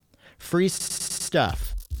free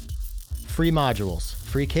stuff, free modules,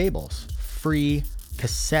 free cables, free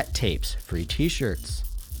cassette tapes, free t-shirts,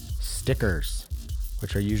 stickers,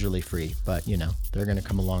 which are usually free, but you know, they're going to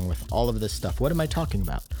come along with all of this stuff. What am I talking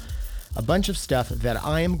about? A bunch of stuff that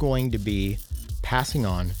I am going to be passing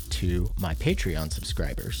on to my Patreon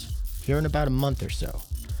subscribers here in about a month or so.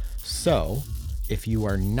 So if you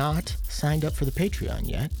are not signed up for the Patreon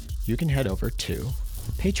yet, you can head over to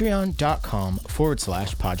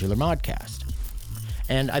patreon.com/PodularModcast.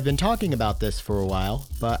 And I've been talking about this for a while,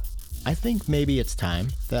 but I think maybe it's time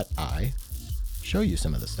that I show you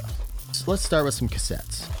some of the stuff. So let's start with some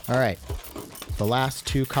cassettes. All right, the last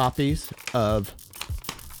 2 copies of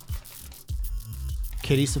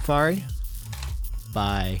Kitty Safari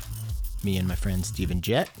by me and my friend Stephen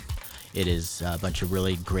Jett. It is a bunch of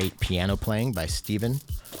really great piano playing by Stephen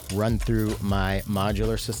run through my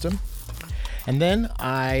modular system. And then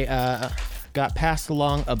I got passed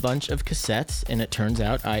along a bunch of cassettes, and it turns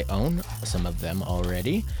out I own some of them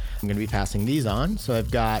already. I'm going to be passing these on. So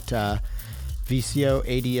I've got VCO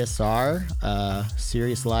ADSR,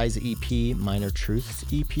 Serious Lies EP, Minor Truths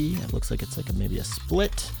EP. It looks like it's like maybe a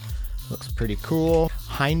split. Looks pretty cool.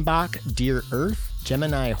 Heinbach, Dear Earth.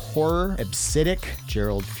 Gemini Horror, Obsidic,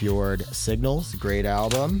 Gerald Fjord Signals, great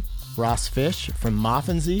album. Ross Fish from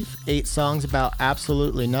Moffensief, 8 songs about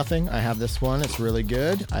absolutely nothing. I have this one, it's really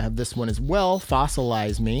good. I have this one as well,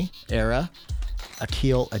 Fossilize Me, Era.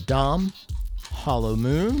 Akil Adam, Hollow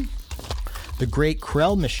Moon. The Great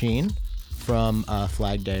Krell Machine from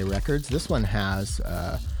Flag Day Records. This one has,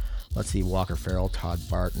 let's see, Walker Farrell, Todd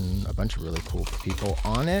Barton, a bunch of really cool people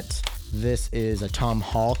on it. This is a Tom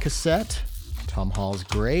Hall cassette. Tom Hall's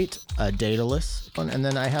great, Daedalus. And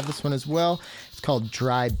then I have this one as well. It's called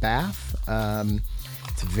Dry Bath.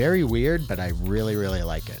 It's very weird, but I really, really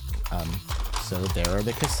like it. So there are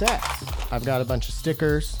the cassettes. I've got a bunch of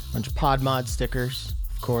stickers, a bunch of PodMod stickers,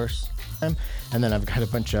 of course. And then I've got a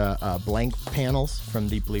bunch of blank panels from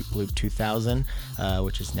the Bleep Bloop 2000,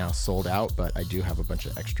 which is now sold out, but I do have a bunch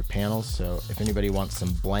of extra panels. So if anybody wants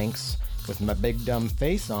some blanks with my big dumb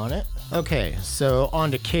face on it. Okay, so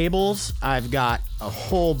on to cables. I've got a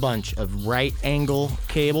whole bunch of right angle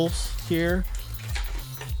cables here.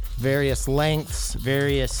 Various lengths,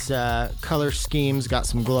 various color schemes. Got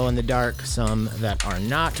some glow in the dark, some that are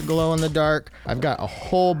not glow in the dark. I've got a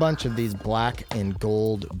whole bunch of these black and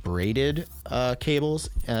gold braided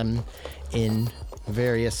cables in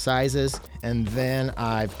various sizes. And then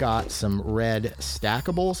I've got some red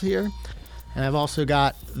stackables here. And I've also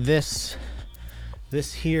got this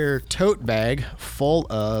here tote bag full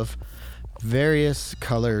of various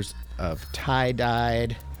colors of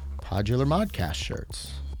tie-dyed Podular Modcast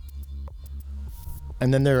shirts.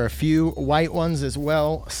 And then there are a few white ones as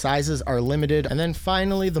well. Sizes are limited. And then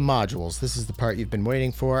finally the modules. This is the part you've been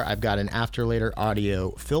waiting for. I've got an Afterlater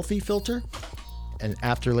Audio Filthy filter, an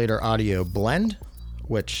Afterlater Audio blend,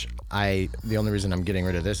 which the only reason I'm getting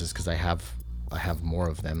rid of this is because I have more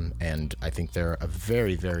of them, and I think they're a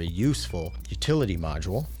very, very useful utility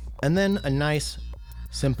module. And then a nice,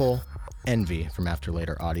 simple Envy from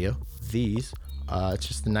Afterlater Audio. These, it's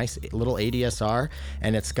just a nice little ADSR,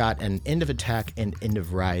 and it's got an end of attack and end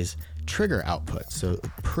of rise trigger output, so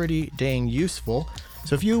pretty dang useful.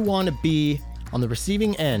 So if you want to be on the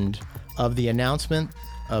receiving end of the announcement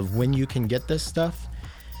of when you can get this stuff,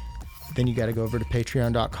 then you got to go over to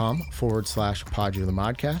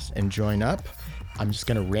patreon.com/PodularModcast and join up. I'm just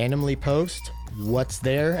going to randomly post what's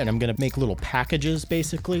there, and I'm going to make little packages,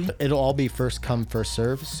 basically. It'll all be first come, first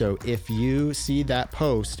serve. So if you see that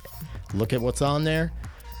post, look at what's on there,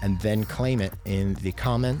 and then claim it in the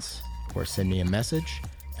comments or send me a message,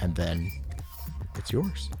 and then it's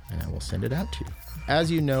yours, and I will send it out to you.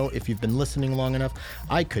 As you know, if you've been listening long enough,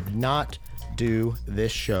 I could not do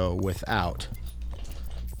this show without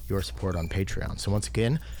your support on Patreon. So once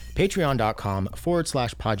again,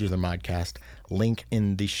 patreon.com/PodularModcast, link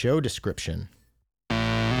in the show description.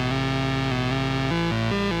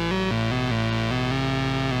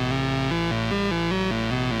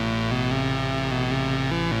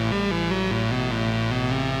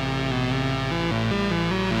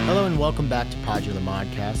 Hello and welcome back to Podular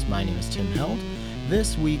Modcast. My name is Tim Held.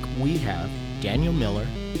 This week we have Daniel Miller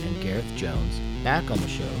and Gareth Jones back on the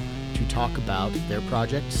show to talk about their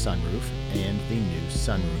project Sunroof and the new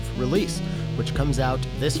Sunroof release, which comes out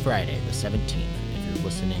this Friday, the 17th, if you're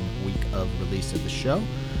listening week of release of the show.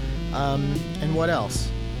 And what else?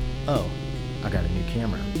 Oh, I got a new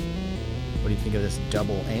camera. What do you think of this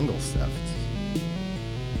double angle stuff?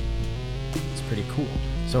 It's pretty cool.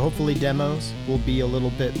 So hopefully demos will be a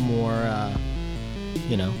little bit more,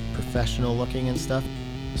 professional looking and stuff.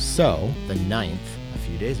 So the 9th,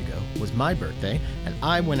 few days ago was my birthday, and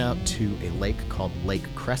I went out to a lake called Lake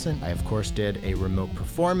Crescent. I, of course, did a remote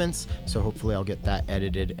performance, so hopefully I'll get that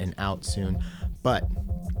edited and out soon. But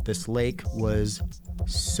this lake was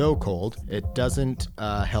so cold. It doesn't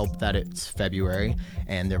help that it's February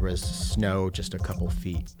and there was snow just a couple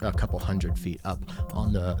hundred feet up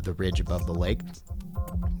on the ridge above the lake.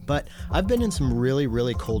 But I've been in some really,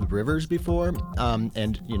 really cold rivers before,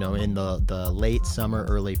 and in the late summer,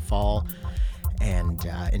 early fall, and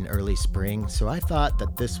in early spring. So I thought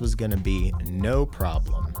that this was going to be no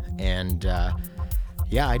problem. And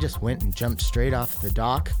I just went and jumped straight off the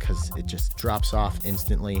dock because it just drops off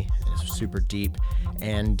instantly. It's super deep.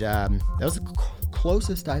 And that was the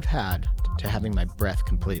closest I've had to having my breath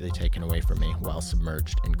completely taken away from me while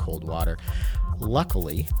submerged in cold water.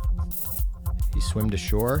 Luckily, you swim to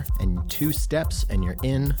shore and 2 steps and you're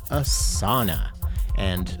in a sauna.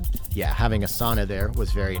 And having a sauna there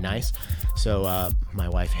was very nice. So my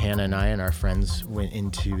wife Hannah and I and our friends went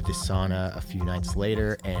into the sauna a few nights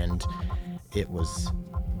later, and it was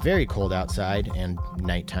very cold outside and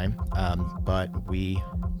nighttime, but we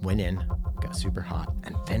went in, got super hot,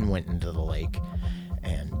 and then went into the lake,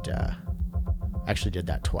 and actually did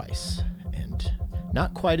that twice. And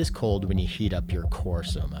not quite as cold when you heat up your core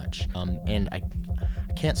so much. And I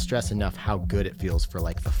can't stress enough how good it feels for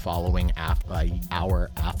like the following hour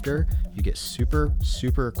after. You get super,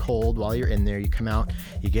 super cold while you're in there. You come out,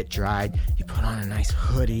 you get dried, you put on a nice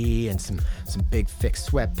hoodie and some big thick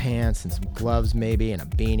sweatpants and some gloves maybe and a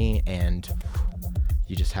beanie, and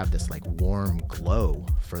you just have this like warm glow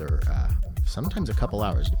for sometimes a couple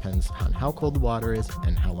hours, depends on how cold the water is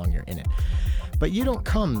and how long you're in it. But you don't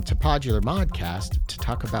come to Podular Modcast to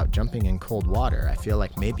talk about jumping in cold water. I feel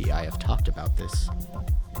like maybe I have talked about this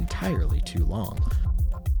entirely too long.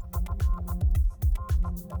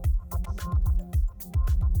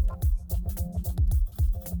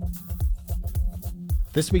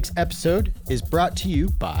 This week's episode is brought to you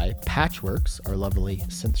by Patchworks, our lovely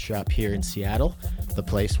synth shop here in Seattle, the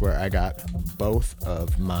place where I got both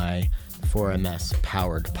of my 4MS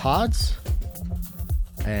powered pods.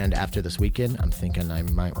 And after this weekend, I'm thinking I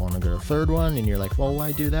might want to get a third one. And you're like, well,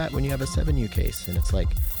 why do that when you have a 7U case? And it's like,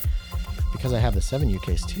 because I have the 7U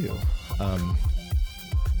case too. I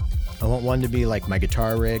want one to be like my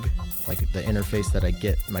guitar rig, like the interface that I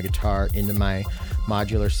get my guitar into my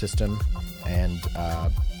modular system, and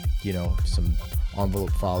some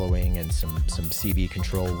envelope following and some CV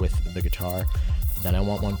control with the guitar. Then I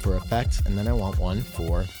want one for effects, and then I want one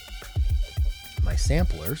for my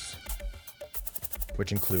samplers,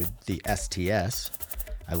 which include the STS.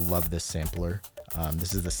 I love this sampler.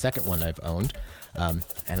 This is the second one I've owned,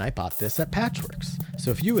 and I bought this at Patchworks.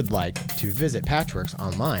 So if you would like to visit Patchworks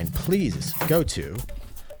online, please go to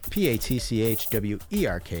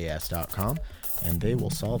patchwerks.com, and they will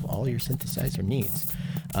solve all your synthesizer needs.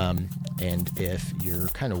 And if you're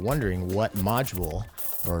kind of wondering what module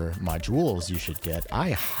or modules you should get, I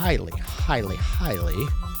highly, highly, highly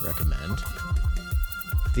recommend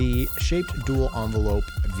the Shaped Dual Envelope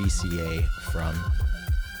VCA from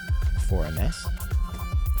 4MS.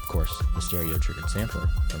 Of course, the stereo triggered sampler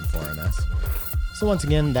from 4MS. So once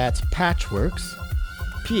again, that's Patchworks,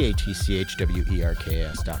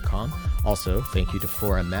 patchwerks.com. Also, thank you to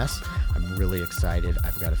 4MS. I'm really excited.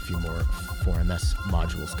 I've got a few more 4MS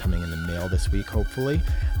modules coming in the mail this week, hopefully.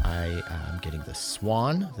 I am getting the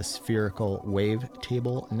Swan, the Spherical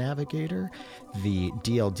Wavetable Navigator, the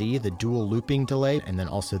DLD, the Dual Looping Delay, and then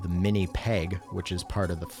also the Mini Peg, which is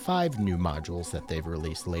part of the 5 new modules that they've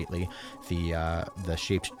released lately. The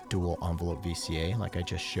Shaped Dual Envelope VCA, like I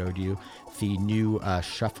just showed you. The new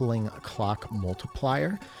Shuffling Clock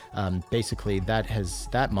Multiplier. Basically, that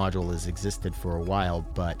module has existed for a while,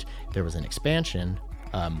 but there was an expansion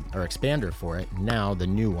or expander for it. Now the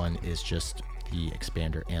new one is just the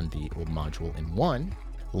expander and the old module in one.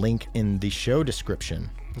 Link in the show description.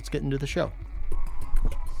 Let's get into the show.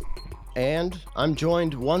 And I'm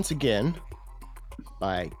joined once again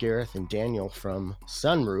by Gareth and Daniel from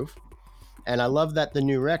Sunroof. And I love that the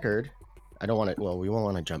new record, we won't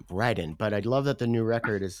want to jump right in, but I love that the new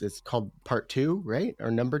record is called Part 2, right?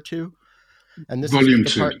 Or number 2? And this Volume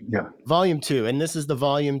is 2, Volume 2. And this is the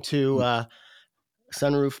Volume 2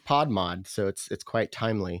 Sunroof Pod Mod, so it's quite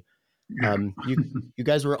timely. You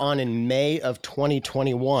guys were on in May of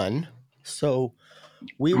 2021, so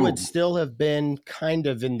we would still have been kind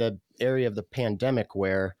of in the area of the pandemic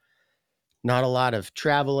where not a lot of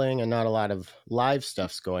traveling and not a lot of live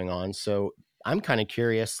stuff's going on. So I'm kind of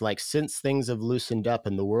curious, like, since things have loosened up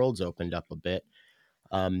and the world's opened up a bit,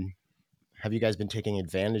 have you guys been taking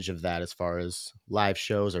advantage of that as far as live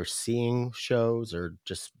shows or seeing shows or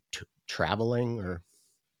just traveling or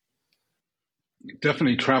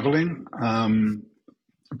definitely traveling,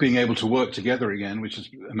 being able to work together again, which is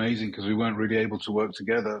amazing because we weren't really able to work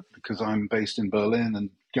together because I'm based in Berlin and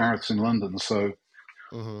Gareth's in London. So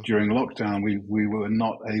Hmm. during lockdown, we were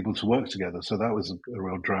not able to work together. So that was a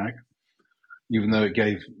real drag, even though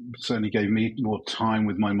it certainly gave me more time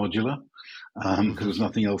with my modular because there Hmm. was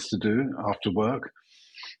nothing else to do after work.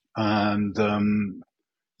 And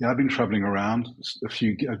yeah, I've been traveling around. I've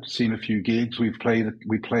seen a few gigs. We played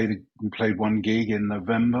one gig in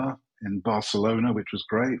November in Barcelona, which was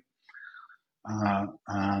great.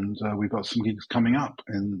 And we've got some gigs coming up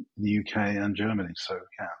in the UK and Germany. So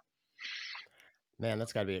Man,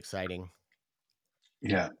 that's got to be exciting.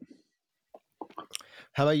 yeah.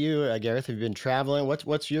 How about you, Gareth? Have you been traveling?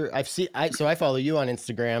 What's your? So I follow you on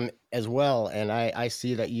Instagram as well, and I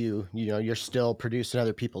see that you're still producing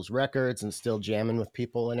other people's records and still jamming with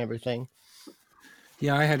people and everything.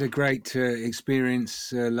 Yeah, I had a great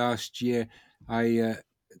experience last year. I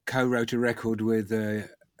co-wrote a record with a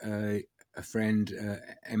friend,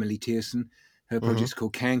 Emily Tierson. Her Hmm. project's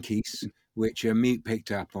called Cankeys, which Mute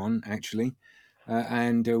picked up on actually,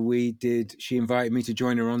 and we did. She invited me to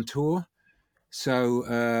join her on tour,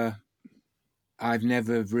 so I've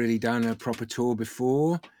never really done a proper tour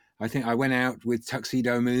before. I think I went out with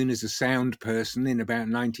Tuxedo Moon as a sound person in about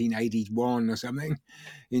 1981 or something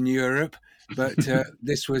in Europe. But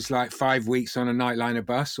this was like 5 weeks on a Nightliner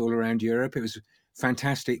bus all around Europe. It was a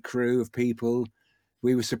fantastic crew of people.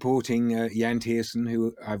 We were supporting Jan Tiersen,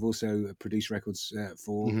 who I've also produced records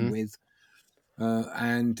for and Hmm. with.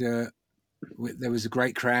 And there was a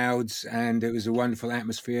great crowds and it was a wonderful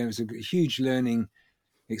atmosphere. It was a huge learning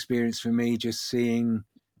experience for me, just seeing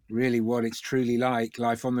really what it's truly like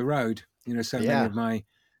life on the road. So many Yeah, of my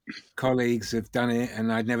colleagues have done it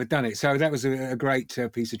and I'd never done it. So that was a great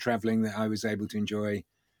piece of traveling that I was able to enjoy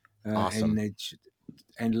in awesome. the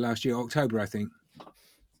end of last year, October, I think.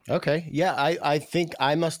 Okay, yeah, I think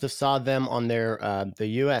I must have saw them on their the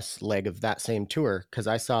U.S. leg of that same tour because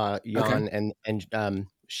I saw Okay. Jan and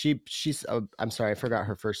she's I'm sorry, I forgot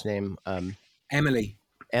her first name. Emily.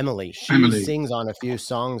 Emily. She Emily. sings on a few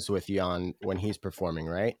songs with Jan when he's performing,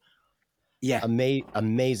 right? Yeah.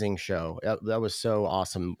 Amazing show. That was so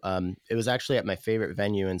awesome. It was actually at my favorite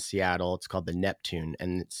venue in Seattle. It's called the Neptune,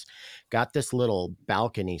 and it's got this little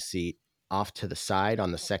balcony seat off to the side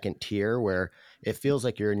on the second tier where it feels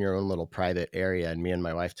like you're in your own little private area. And me and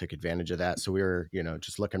my wife took advantage of that. So we were,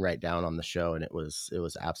 just looking right down on the show, and it was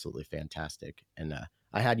absolutely fantastic. And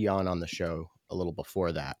I had Jan on the show a little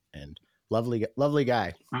before that, and lovely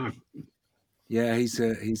guy. Oh, Yeah, he's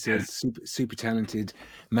a yeah. super talented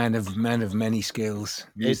man of many skills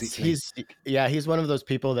It's musically. he's one of those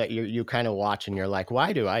people that you kind of watch and you're like,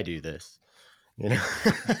 why do I do this? You know,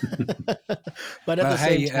 but at Well, the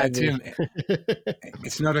same hey, time, Tim,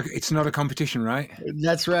 it's not a competition, right?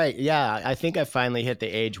 that's right. Yeah, I think I finally hit the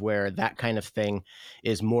age where that kind of thing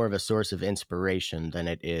is more of a source of inspiration than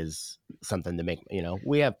it is something to make.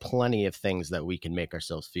 We have plenty of things that we can make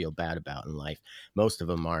ourselves feel bad about in life. Most of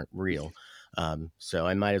them aren't real, so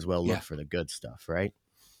I might as well look Yeah, for the good stuff, right?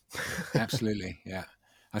 absolutely. Yeah,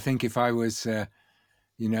 I think if I was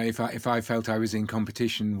if I felt I was in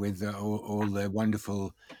competition with all the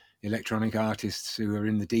wonderful electronic artists who are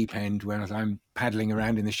in the deep end, whereas I'm paddling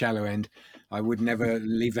around in the shallow end, I would never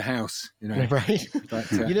leave the house. Right. But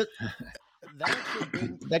you know, that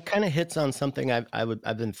actually that kind of hits on something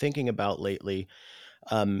I've been thinking about lately.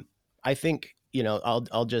 I think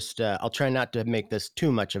I'll just I'll try not to make this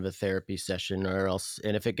too much of a therapy session, or else,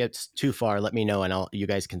 and if it gets too far, let me know, and you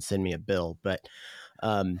guys can send me a bill. But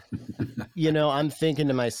um, I'm thinking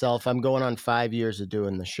to myself, I'm going on 5 years of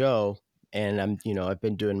doing the show, and I've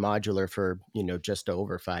been doing modular for just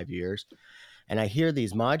over 5 years, and I hear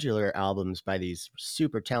these modular albums by these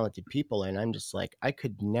super talented people, and I'm just like, I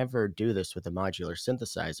could never do this with a modular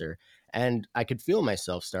synthesizer. And I could feel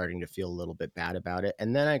myself starting to feel a little bit bad about it.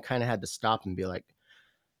 And then I kind of had to stop and be like,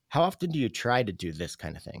 how often do you try to do this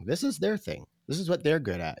kind of thing? This is their thing. This is what they're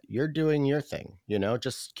good at. You're doing your thing,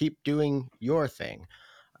 just keep doing your thing.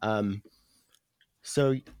 Um,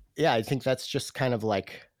 so yeah, I think that's just kind of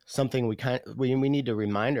like something we need to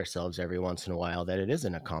remind ourselves every once in a while, that it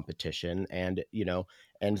isn't a competition, and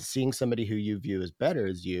and seeing somebody who you view as better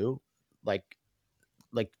as you, like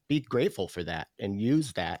be grateful for that and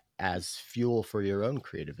use that as fuel for your own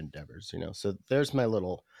creative endeavors. So there's my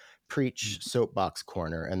little preach soapbox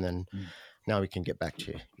corner, and then now we can get back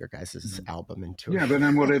to your guys' album and tour. Yeah, but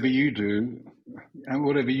then whatever you do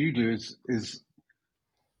is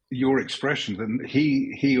your expression that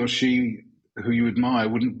he or she who you admire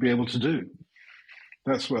wouldn't be able to do.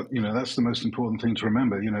 That's the most important thing to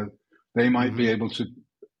remember. They might Hmm. be able to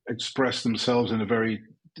express themselves in a very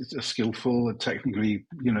skillful and technically,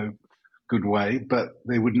 good way, but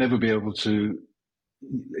they would never be able to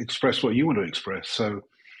express what you want to express. So,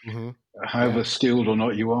 however skilled or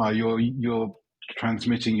not you are, you're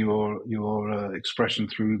transmitting your expression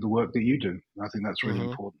through the work that you do. I think that's really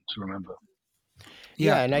important to remember.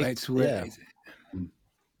 Yeah, and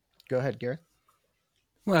Go ahead, Gareth.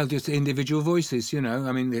 Well, just individual voices,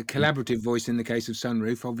 I mean, the collaborative voice in the case of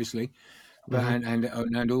Sunroof, obviously, but and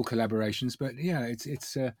all collaborations. But yeah,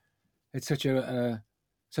 it's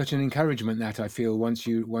such an encouragement that I feel once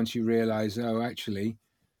you realize, oh, actually,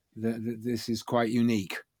 that this is quite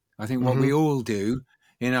unique. I think what we all do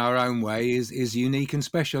in our own way is unique and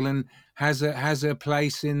special, and has a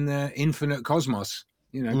place in the infinite cosmos.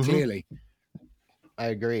 Clearly. I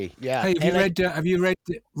agree. Yeah. Hey, have you read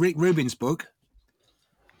Rick Rubin's book?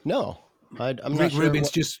 No, I'm not Rick sure. Rubin's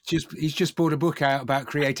he's just bought a book out about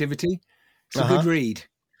creativity. It's a good read.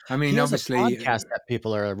 I mean, obviously, a podcast that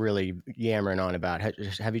people are really yammering on about.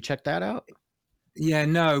 Have you checked that out? Yeah,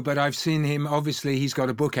 no, but I've seen him. Obviously, he's got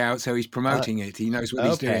a book out, so he's promoting it. He knows what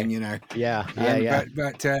he's doing, Yeah.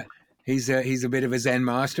 But he's a bit of a Zen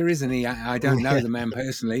master, isn't he? I don't know the man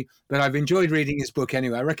personally, but I've enjoyed reading his book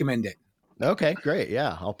anyway. I recommend it. Okay, great.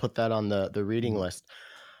 Yeah, I'll put that on the reading list.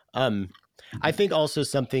 I think also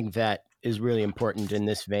something that is really important in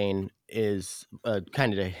this vein is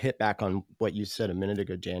kind of to hit back on what you said a minute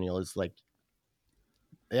ago, Daniel, is like,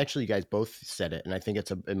 actually you guys both said it, and I think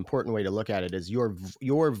it's an important way to look at it is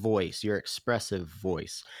your voice, your expressive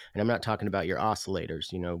voice. And I'm not talking about your oscillators,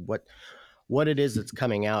 what it is that's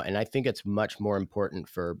coming out. And I think it's much more important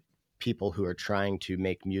for people who are trying to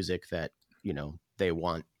make music that, they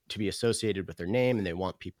want to be associated with their name and they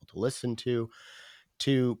want people to listen to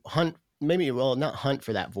hunt, maybe, well, not hunt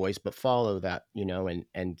for that voice, but follow that,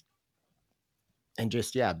 and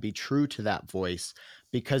just, be true to that voice.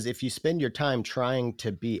 Because if you spend your time trying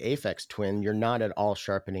to be Aphex Twin, you're not at all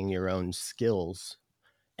sharpening your own skills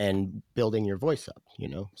and building your voice up,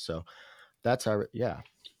 so that's our,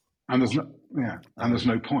 And there's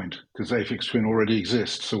no point, because Aphex Twin already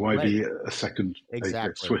exists. So why be a second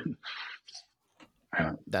Aphex Twin?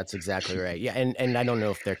 That's exactly right. Yeah. And I don't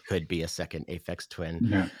know if there could be a second Aphex Twin.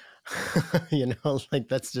 Yeah.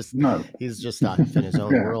 That's just, no. He's just off in his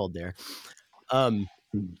own world there.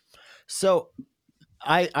 So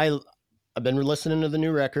I've been listening to the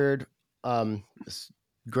new record.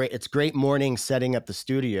 It's great morning setting up the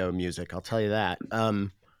studio music, I'll tell you that.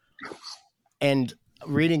 And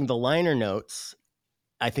reading the liner notes,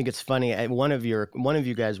 I think it's funny. One of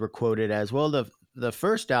you guys were quoted as, well, the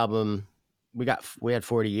first album we had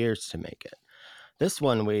 40 years to make it. This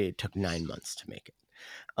one we took 9 months to make it.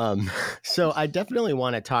 So I definitely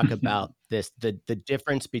want to talk about this, the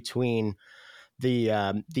difference between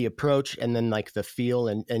the approach and then like the feel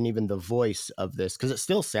and even the voice of this, because it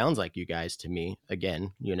still sounds like you guys to me.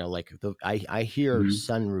 Again, like I hear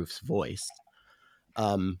Sunroof's voice.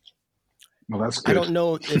 Well, that's good. I don't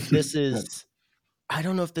know if this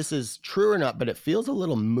is true or not, but it feels a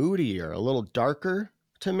little moodier, a little darker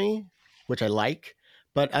to me, which I like.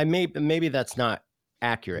 But maybe that's not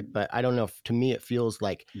accurate. But I don't know. To me, it feels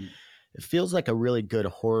like a really good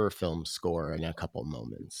horror film score in a couple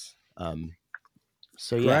moments.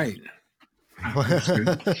 So yeah. Right.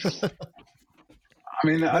 I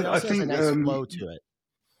mean, I think there's a nice flow to it.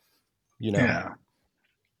 Yeah.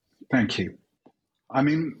 Thank you. I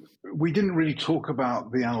mean, we didn't really talk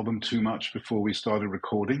about the album too much before we started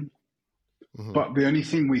recording, but the only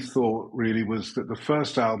thing we thought really was that the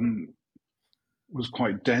first album was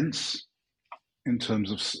quite dense in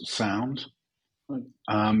terms of sound,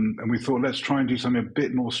 and we thought, let's try and do something a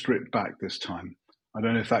bit more stripped back this time. I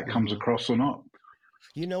don't know if that comes across or not.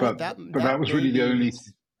 But that was really the only.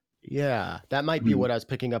 Yeah, that might be what I was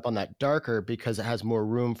picking up on, that darker, because it has more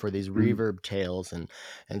room for these reverb tails and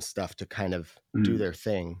stuff to kind of do their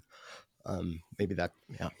thing. Maybe that,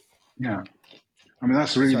 Yeah. I mean,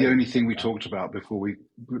 that's really the only thing we talked about before we.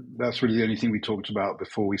 That's really the only thing we talked about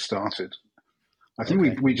before we started. I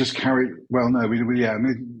think we just carried. Well, no, and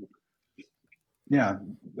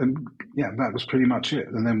that was pretty much it.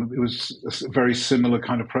 And then it was a very similar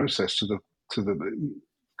kind of process to the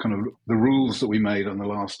kind of the rules that we made on the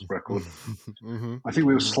last record. I think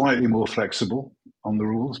we were slightly more flexible on the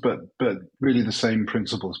rules, but really the same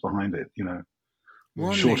principles behind it.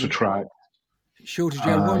 Shorter track.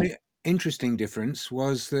 One interesting difference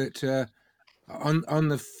was that on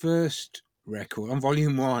the first record, on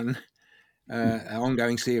Volume 1,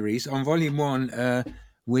 ongoing series, on Volume 1,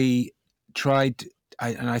 we tried,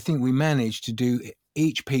 and I think we managed to do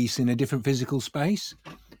each piece in a different physical space.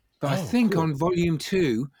 But I think on Volume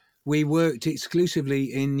 2, we worked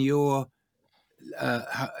exclusively in your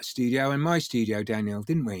studio and my studio, Daniel,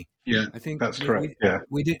 didn't we? Yeah, I think that's correct. Yeah.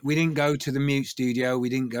 we didn't go to the Mute studio. We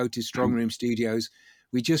didn't go to Strong Room Studios.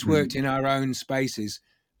 We just worked in our own spaces,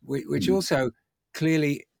 which also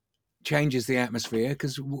clearly changes the atmosphere,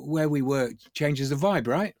 because where we work changes the vibe,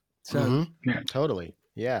 right? So Yeah. Totally.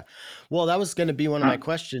 Yeah. Well, that was going to be one of my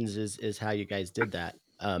questions is how you guys did that.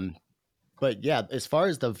 But yeah, as far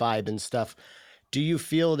as the vibe and stuff, do you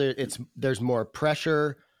feel that there's more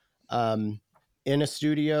pressure in a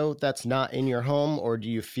studio that's not in your home, or do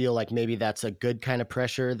you feel like maybe that's a good kind of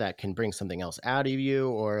pressure that can bring something else out of you,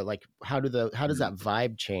 or like how does that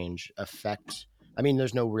vibe change affect? I mean,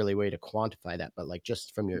 there's no really way to quantify that, but like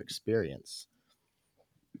just from your experience.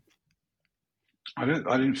 I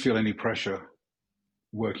didn't feel any pressure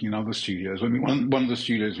working in other studios. I mean, one of the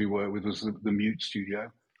studios we worked with was the Mute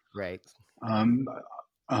studio. Right.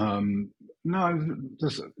 No,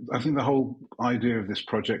 I think the whole idea of this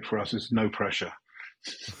project for us is no pressure.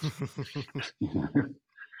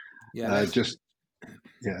 yeah,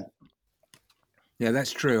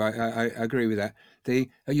 that's true. I agree with that.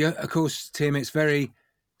 Of course, Tim, it's very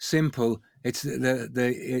simple. It's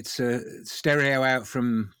it's stereo out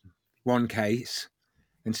from one case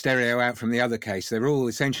and stereo out from the other case. They're all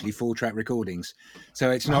essentially 4-track recordings, so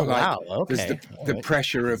it's not there's the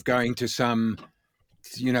pressure of going to some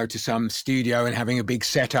studio and having a big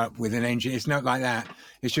setup with an engine. It's not like that.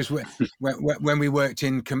 It's just when we worked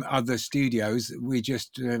in other studios, we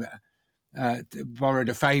just borrowed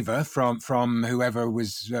a favor from whoever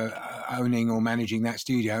was owning or managing that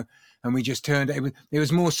studio, and we just turned it. It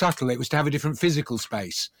was more subtle. It was to have a different physical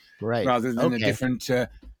space, right, rather than a different.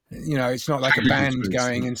 It's not like a band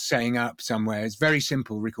going and setting up somewhere. It's very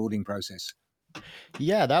simple recording process.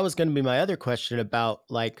 Yeah, that was going to be my other question about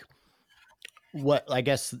like what I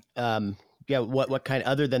guess. What kind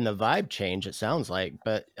other than the vibe change? It sounds like,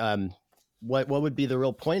 but what would be the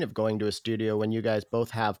real point of going to a studio when you guys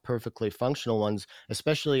both have perfectly functional ones?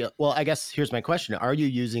 Especially, well, I guess here's my question: are you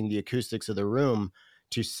using the acoustics of the room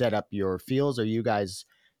to set up your feels? Are you guys,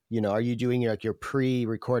 are you doing like your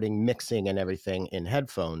pre-recording mixing and everything in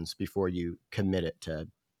headphones before you commit it to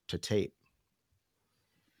tape?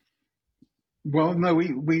 Well, no,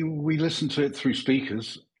 we listen to it through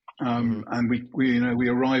speakers, and we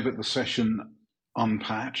arrive at the session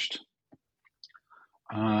unpatched,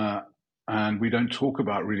 and we don't talk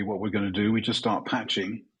about really what we're going to do. We just start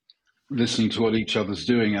patching, listening to what each other's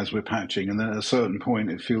doing as we're patching, and then at a certain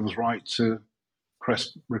point, it feels right to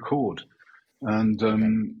press record, and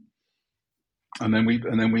then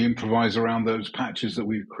we improvise around those patches that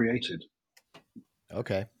we've created.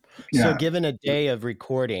 Okay. So given a day of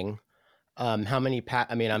recording, how many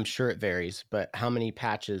I mean, I'm sure it varies, but how many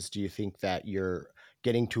patches do you think that you're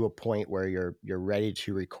getting to a point where you're ready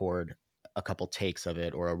to record a couple takes of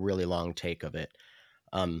it or a really long take of it?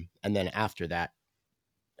 And then after that,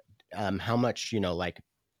 how much, like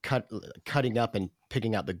cutting up and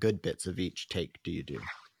picking out the good bits of each take do you do?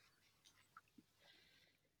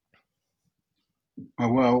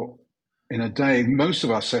 Well, in a day, most of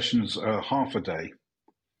our sessions are half a day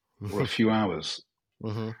or a few hours,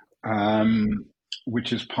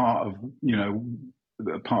 which is part of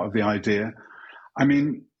the idea. I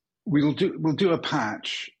mean, we'll do a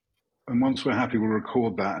patch, and once we're happy, we'll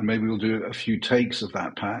record that, and maybe we'll do a few takes of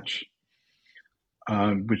that patch,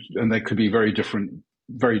 and they could be very different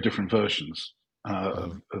versions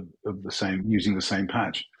of the same, using the same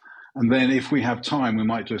patch. And then if we have time, we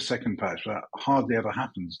might do a second patch. That hardly ever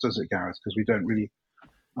happens, does it, Gareth? Because we don't really,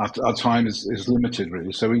 our time is limited,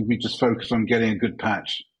 really. So we just focus on getting a good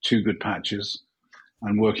patch, 2 good patches,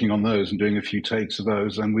 and working on those and doing a few takes of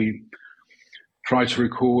those. And we try to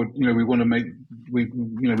record, we want to make, we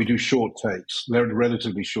do short takes. They're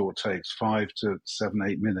relatively short takes, 5 to 7,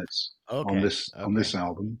 8 minutes on this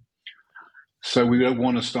album. So we don't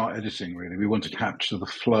want to start editing, really. We want to capture the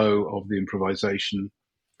flow of the improvisation,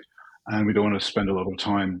 and we don't want to spend a lot of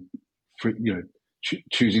time for,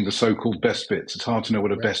 choosing the so-called best bits. It's hard to know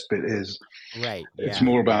what a best bit is. Right. It's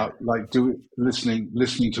more about like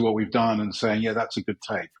listening to what we've done and saying, yeah, that's a good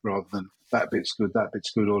take, rather than that bit's good,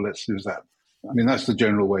 or let's use that. I mean, that's the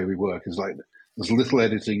general way we work, is like as little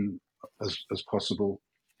editing as possible.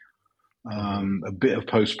 A bit of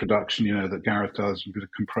post-production, that Gareth does, a bit of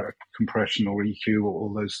compression or EQ or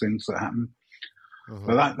all those things that happen.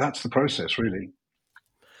 But that's the process, really.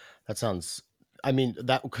 That sounds, I mean,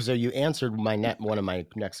 because you answered one of my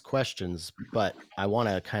next questions, but I want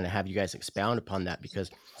to kind of have you guys expound upon that,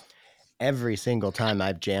 because every single time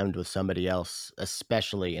I've jammed with somebody else,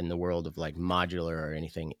 especially in the world of like modular or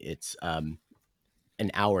anything, it's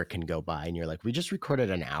an hour can go by and you're like, we just recorded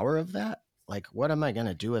an hour of that. Like, what am I going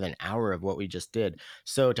to do with an hour of what we just did?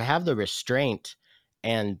 So to have the restraint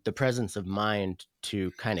and the presence of mind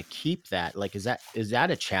to kind of keep that, like, is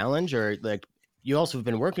that a challenge? Or like, you also have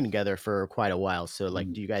been working together for quite a while. So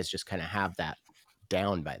like, do you guys just kind of have that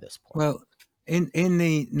down by this point? Well,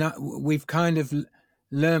 we've kind of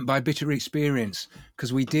learned by bitter experience,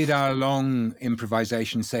 because we did our long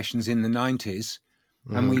improvisation sessions in the 90s,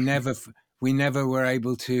 and we never were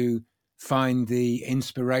able to find the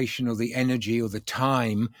inspiration or the energy or the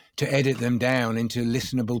time to edit them down into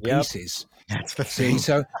listenable pieces. That's the thing.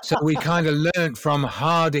 So we kind of learned from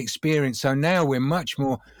hard experience. So now we're much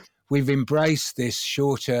more, we've embraced this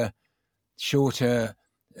shorter,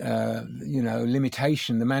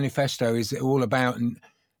 limitation. The manifesto is all about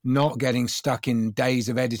not getting stuck in days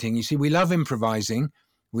of editing. You see, we love improvising,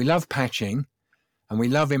 we love patching, and we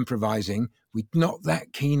love improvising. We're not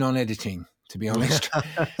that keen on editing, to be honest.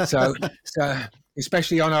 so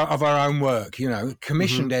especially on our own work,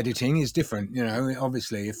 commissioned editing is different,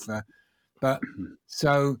 obviously. So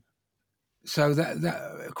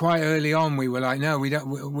that quite early on we were like, no, we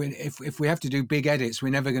don't. If we have to do big edits, we're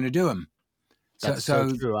never going to do them. That's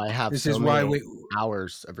so true. I have this so is many why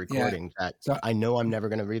hours of recording that I know I'm never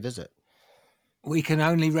going to revisit. We can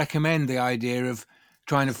only recommend the idea of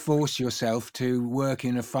trying to force yourself to work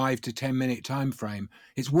in a 5 to 10 minute time frame.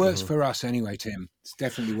 It works for us anyway, Tim. It's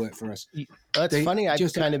definitely worked for us. That's funny. I've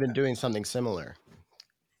just kind of been doing something similar.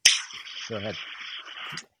 Go ahead.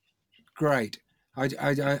 Great. I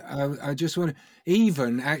just want to,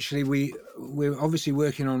 even actually we're obviously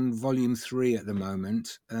working on volume 3 at the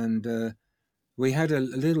moment, and we had a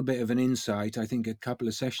little bit of an insight, I think a couple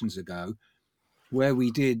of sessions ago, where we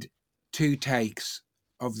did 2 takes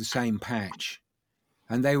of the same patch,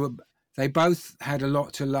 and they both had a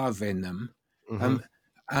lot to love in them.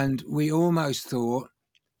 And we almost thought,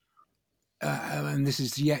 and this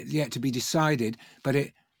is yet to be decided, but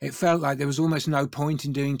it felt like there was almost no point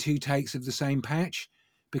in doing 2 takes of the same patch,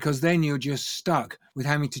 because then you're just stuck with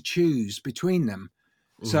having to choose between them.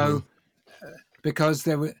 So because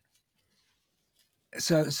there were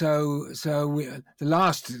the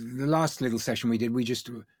last little session we did, we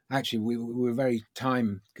were very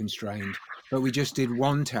time constrained, but we just did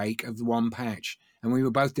 1 take of the 1 patch, and we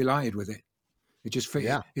were both delighted with it. It just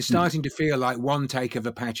it's starting to feel like 1 take of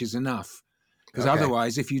a patch is enough, because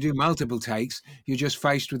otherwise, if you do multiple takes, you're just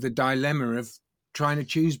faced with the dilemma of trying to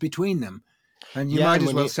choose between them. And you might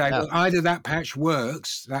as well say, well, either that patch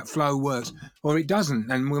works, that flow works, or it doesn't,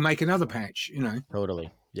 and we'll make another patch, Totally.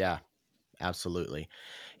 Yeah, absolutely.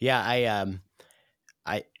 Yeah.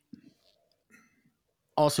 I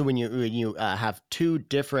also, when you have 2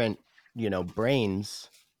 different, brains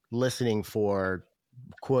listening for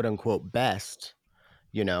quote unquote best,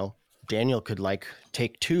 Daniel could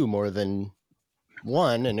take 2 more than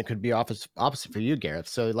 1, and it could be opposite for you, Gareth.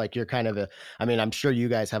 So like, you're kind of I'm sure you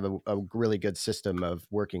guys have a really good system of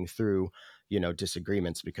working through,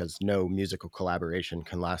 disagreements, because no musical collaboration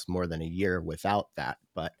can last more than a year without that.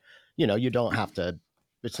 But, you don't have to,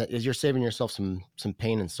 you're saving yourself some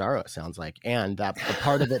pain and sorrow, it sounds like. And that the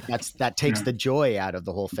part of it that takes the joy out of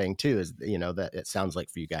the whole thing too, is, that it sounds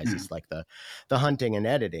like for you guys, it's like the hunting and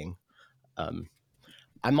editing.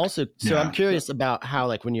 I'm also, I'm curious about how,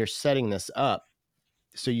 like, when you're setting this up,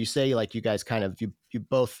 so you say, like, you guys kind of, you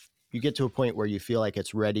get to a point where you feel like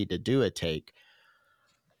it's ready to do a take.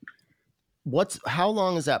 How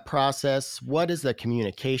long is that process? What is the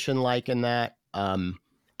communication like in that?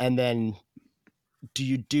 And then do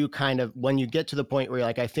you do kind of, when you get to the point where you're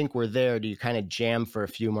like, I think we're there, do you kind of jam for a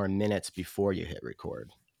few more minutes before you hit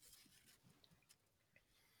record?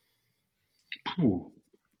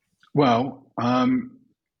 Well,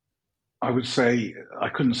 I would say, I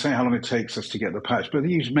couldn't say how long it takes us to get the patch, but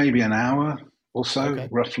usually maybe an hour or so,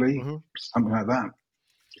 roughly, something like that.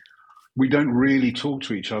 We don't really talk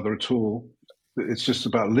to each other at all. It's just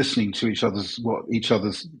about listening to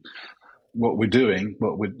what we're doing,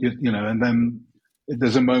 and then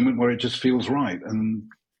there's a moment where it just feels right. And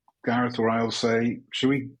Gareth or I will say, should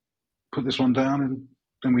we put this one down? And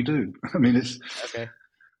then we do. It's okay.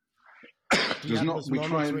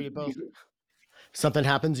 Something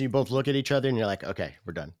happens, you both look at each other and you're like, okay,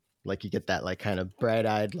 we're done. Like, you get that, like, kind of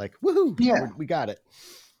bright-eyed, like, woohoo, we got it.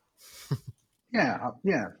 Yeah.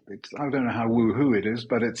 I don't know how woohoo it is,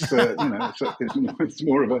 but it's it's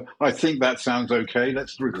more of a, I think that sounds okay,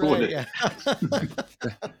 let's record it.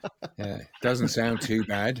 Yeah, it doesn't sound too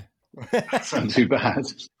bad. Sound too bad.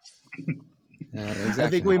 Exactly. I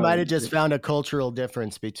think we might have just found a cultural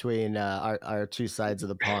difference between our 2 sides of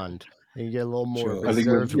the pond. You get a little more Sure. I think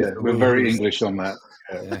reserved with the we're very woo-hoos. English on that.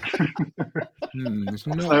 Yeah. It's There's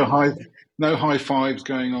not. no high fives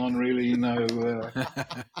going on really. No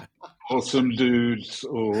awesome dudes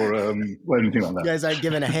or anything like You that. guys aren't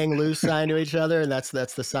giving a hang loose sign to each other, and that's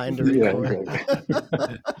the sign to Yeah, record. exactly.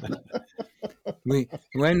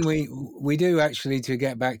 we do actually, to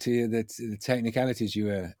get back to the technicalities you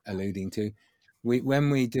were alluding to, when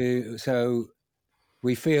we do, so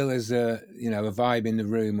we feel there's a vibe in the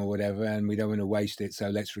room or whatever, and we don't want to waste it, so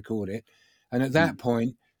let's record it. And at that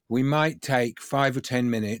point, we might take 5 or 10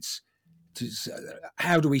 minutes to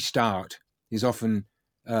how do we start is often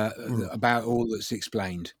about all that's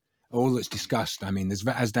explained, all that's discussed. I mean, there's,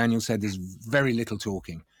 as Daniel said, there's very little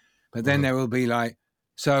talking, but then there will be like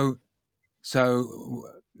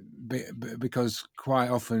because quite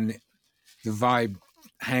often the vibe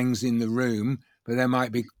hangs in the room, but there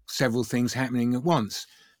might be several things happening at once.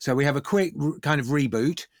 So we have a quick kind of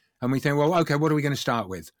reboot, and we think, well, okay, what are we going to start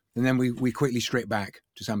with? And then we quickly strip back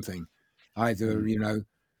to something, either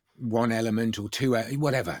one element or two,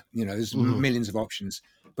 whatever. There's millions of options,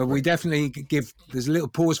 but we definitely there's a little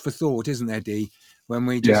pause for thought, isn't there, Dee, when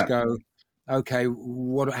we just go, okay, how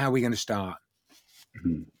are we going to start?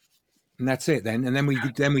 Mhm. And that's it then, and then we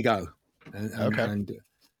go.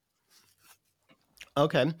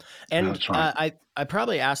 Okay. And That's right. I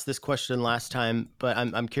probably asked this question last time, but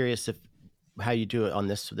I'm curious how you do it on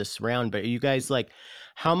this round. But are you guys like,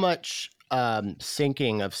 how much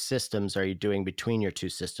syncing of systems are you doing between your two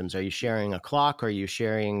systems? Are you sharing a clock? Are you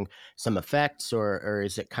sharing some effects, or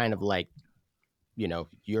is it kind of like,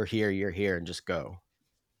 you're here, and just go?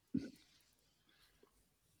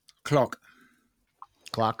 Clock.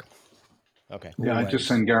 Okay. Yeah, Always. I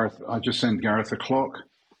just send Gareth a clock,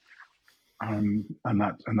 and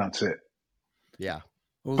that's it. Yeah.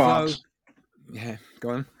 Although, go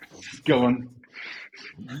on. Go on.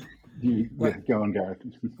 Go on, Gareth.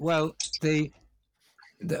 Well,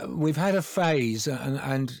 we've had a phase,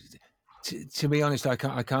 and to be honest, I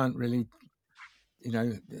can't really,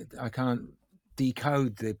 I can't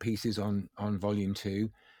decode the pieces on volume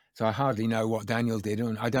 2, so I hardly know what Daniel did,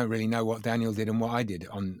 and I don't really know what Daniel did and what I did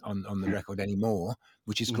on the record anymore,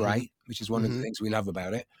 which is great, which is one of the things we love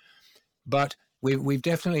about it. But we've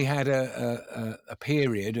definitely had a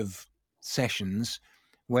period of sessions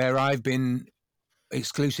where I've been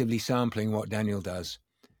exclusively sampling what Daniel does.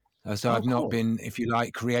 So I've not been, if you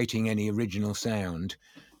like, creating any original sound.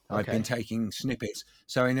 I've been taking snippets.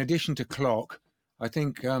 So in addition to clock, I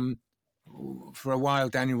think for a while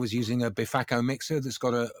Daniel was using a Bifaco mixer that's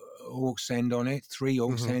got a aux send on it, 3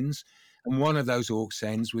 aux sends, and one of those aux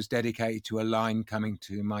sends was dedicated to a line coming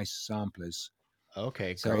to my samplers.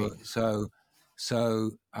 Okay, great.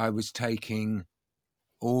 So I was taking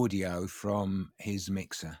audio from his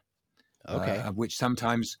mixer, which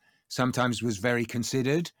sometimes was very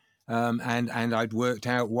considered, and I'd worked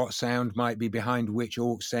out what sound might be behind which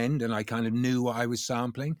aux send, and I kind of knew what I was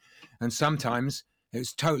sampling. And sometimes it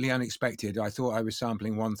was totally unexpected. I thought I was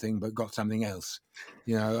sampling one thing but got something else,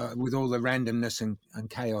 with all the randomness and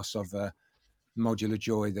chaos of modular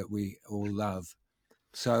joy that we all love.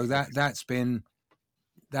 So that's been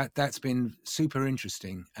super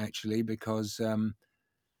interesting, actually, because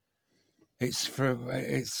it's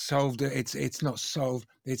not solved.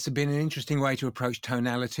 It's been an interesting way to approach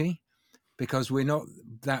tonality, because we're not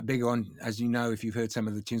that big on, as you know, if you've heard some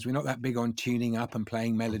of the tunes, we're not that big on tuning up and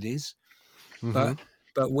playing melodies.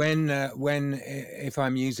 But when if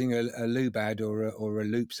I'm using a Lubad or a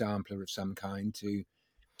loop sampler of some kind to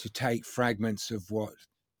take fragments of what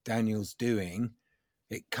Daniel's doing,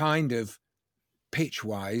 it kind of pitch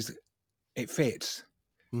wise it fits,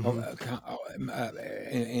 in a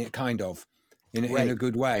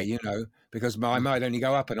good way, because I might only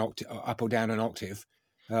go up an octave, up or down an octave.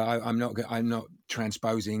 I'm not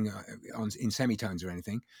transposing in semitones or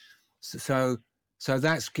anything. So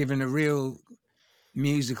that's given a real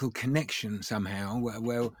musical connection somehow,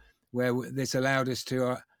 where this allowed us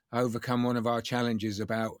to overcome one of our challenges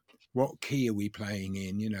about what key are we playing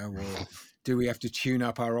in, or do we have to tune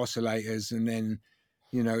up our oscillators, and then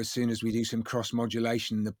as soon as we do some cross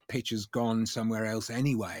modulation, the pitch has gone somewhere else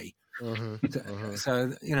anyway.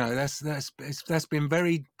 So that's been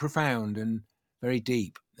very profound and very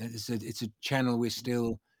deep. It's a channel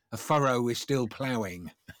a furrow we're still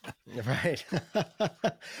plowing. Right.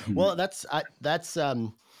 Well, that's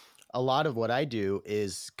a lot of what I do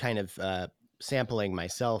is kind of sampling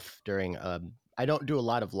myself during. I don't do a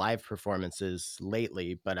lot of live performances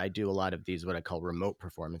lately, but I do a lot of these what I call remote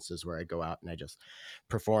performances, where I go out and I just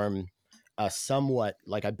perform somewhat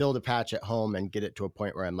like I build a patch at home and get it to a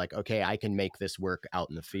point where I'm like, okay, I can make this work out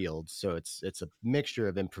in the field. So it's a mixture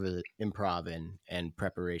of improv and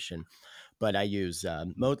preparation. But I use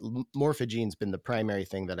Morphogene's been the primary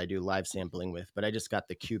thing that I do live sampling with. But I just got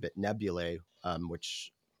the Qubit Nebulae,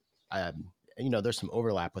 which there's some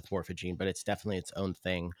overlap with Morphogene, but it's definitely its own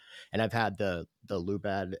thing. And I've had the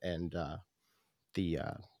Lubad and the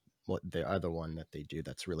what the other one that they do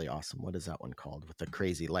that's really awesome. What is that one called with the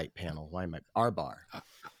crazy light panel? Why am I Arbar?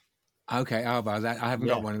 Okay, Arbar. That I haven't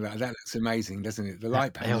got one of that. That looks amazing, doesn't it? The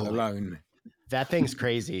light panel alone. That thing's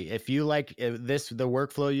crazy. If you like the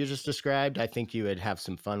workflow you just described, I think you would have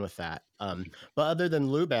some fun with that. But other than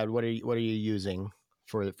Lubad, what are you using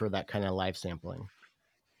for that kind of live sampling?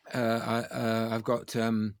 I've got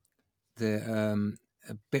the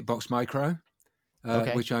Bitbox Micro,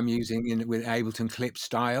 which I'm using with Ableton Clip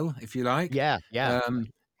style, if you like. Yeah.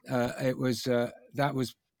 It was that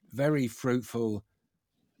was very fruitful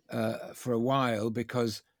for a while,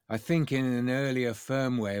 because I think in an earlier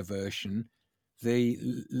firmware version, the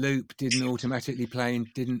loop didn't automatically play and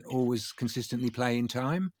didn't always consistently play in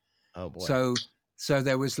time. Oh boy! So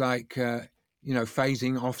there was like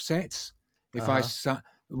phasing offsets. If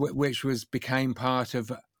which became part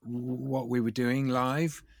of what we were doing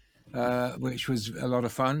live, which was a lot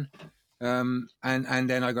of fun. And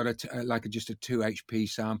then I got just a 2 HP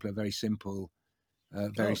sampler, very simple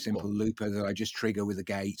looper that I just trigger with a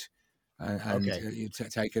gate. You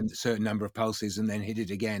take a certain number of pulses and then hit it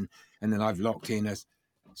again, and then I've locked in a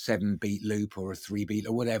 7-beat loop or a 3-beat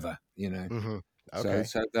or whatever, Mm-hmm. Okay.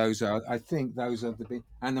 So those are the big,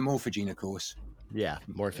 and the Morphogene, of course. Yeah,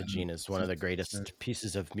 Morphogene is one of the greatest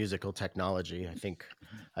pieces of musical technology I think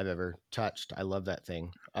I've ever touched. I love that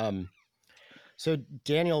thing. So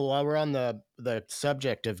Daniel, while we're on the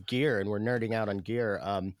subject of gear and we're nerding out on gear,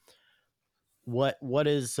 what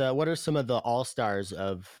are some of the all-stars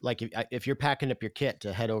of, like, if you're packing up your kit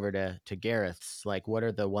to head over to Gareth's, like, what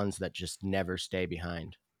are the ones that just never stay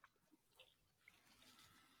behind?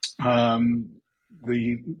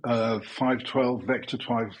 The 512 Vector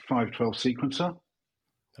 512 sequencer.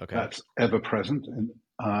 Okay. That's ever present,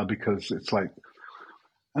 because it's like,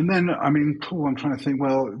 and then I'm trying to think.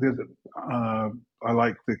 Well, I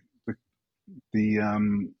like the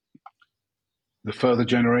Further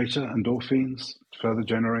Generator, Endorphins, Further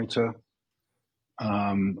Generator,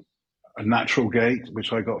 a Natural Gate,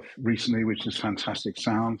 which I got recently, which is fantastic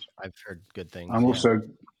sound. I've heard good things.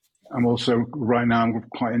 I'm also right now I'm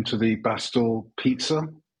quite into the Bastel Pizza.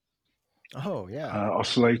 Oh yeah.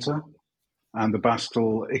 Oscillator, and the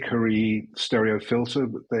Bastel Icary stereo filter.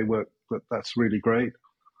 They work. That's really great.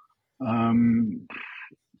 The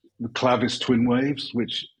Clavis Twin Waves,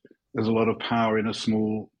 which there's a lot of power in a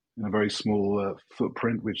very small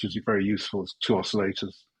footprint, which is very useful. It's 2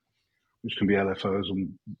 oscillators, which can be LFOs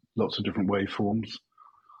and lots of different waveforms.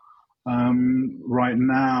 Right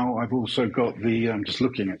now, I've also got I'm just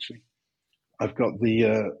looking actually. I've got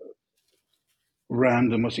the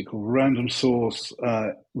random source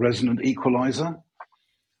resonant equalizer,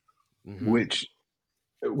 mm-hmm. which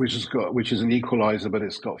is an equalizer, but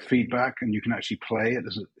it's got feedback, and you can actually play it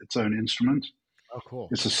as its own instrument. Oh, cool!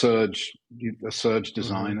 It's a surge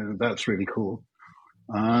design, mm-hmm. and that's really cool.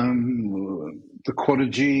 The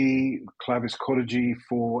Clavis Quadigy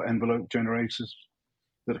for envelope generators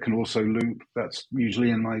that can also loop. That's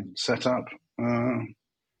usually in my setup.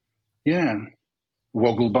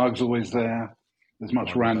 Wogglebug's always there. As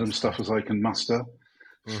much random stuff as I can muster,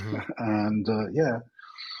 mm-hmm. and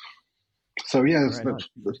So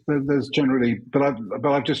there's generally, but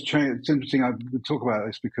I've just changed. It's interesting. I would talk about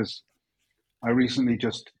this because I recently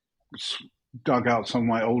just dug out some of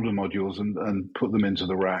my older modules and put them into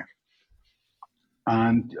the rack,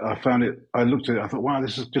 and I found it. I looked at it. I thought, wow,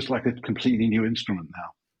 this is just like a completely new instrument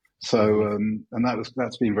now. So and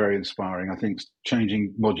that's been very inspiring. I think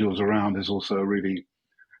changing modules around is also a really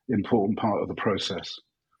important part of the process.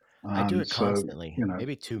 I do it constantly,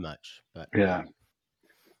 maybe too much, but yeah.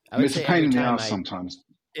 It's a pain in the ass sometimes.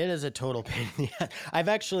 It is a total pain in the ass. I've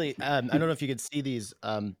actually, I don't know if you could see these.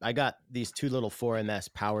 I got these 2 little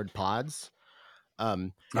 4MS powered pods.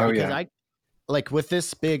 I like with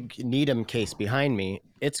this big Needham case behind me.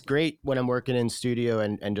 It's great when I'm working in studio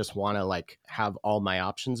and just want to like have all my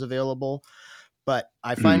options available. But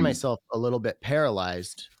I find myself a little bit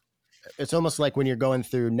paralyzed. It's almost like when you're going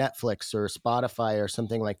through Netflix or Spotify or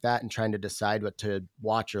something like that and trying to decide what to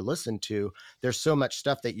watch or listen to. There's so much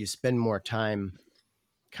stuff that you spend more time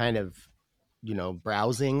kind of,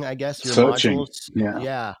 browsing, I guess, your searching. modules. Yeah.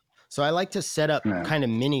 Yeah. So I like to set up Yeah. kind of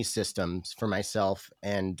mini systems for myself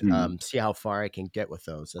and Mm. see how far I can get with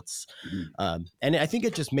those. That's Mm. and I think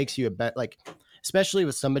it just makes you a bet, like, especially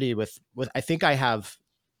with somebody with I think I have,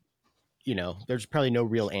 you know, there's probably no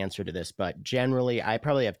real answer to this, but generally I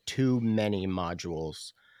probably have too many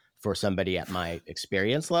modules for somebody at my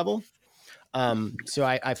experience level. So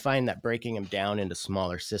I find that breaking them down into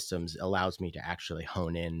smaller systems allows me to actually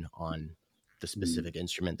hone in on the Mm. specific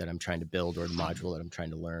instrument that I'm trying to build or the module that I'm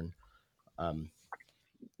trying to learn. Um,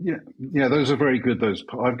 Yeah, yeah, those are very good.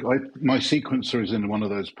 My sequencer is in one of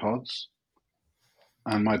those pods,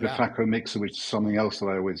 and my yeah. Bifaco mixer, which is something else that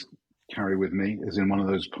I always carry with me, is in one of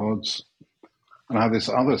those pods. And I have this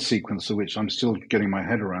other sequencer, which I'm still getting my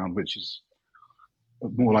head around, which is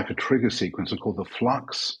more like a trigger sequencer called the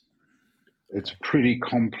Flux. It's Okay. pretty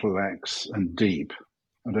complex and deep.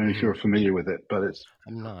 I don't know if Mm-hmm. you're familiar with it, but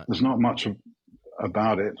I'm not. there's not much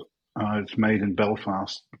about it. It's made in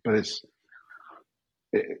Belfast, but it's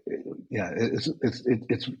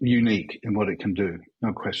unique in what it can do.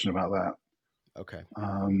 No question about that. Okay.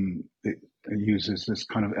 It uses this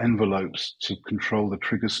kind of envelopes to control the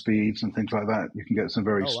trigger speeds and things like that. You can get some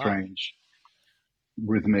very Oh, wow. strange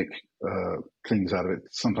rhythmic things out of it.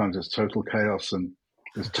 Sometimes it's total chaos and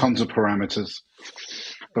there's tons of parameters.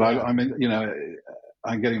 But Yeah. I mean,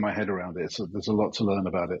 I'm getting my head around it. So there's a lot to learn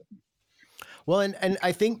about it. Well, and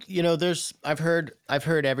I think, you know, I've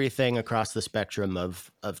heard everything across the spectrum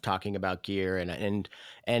of talking about gear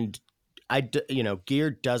and you know, gear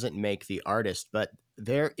doesn't make the artist, but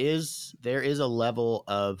there is a level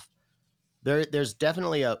of there's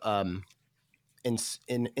definitely a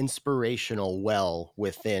an inspirational well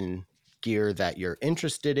within gear that you're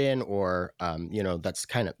interested in, or you know, that's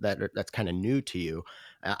kind of that's kind of new to you.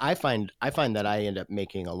 I find that I end up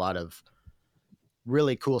making a lot of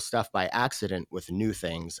really cool stuff by accident with new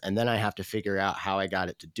things, and then I have to figure out how I got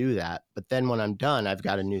it to do that. But then when I'm done, I've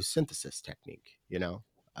got a new synthesis technique, you know.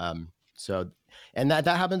 So and that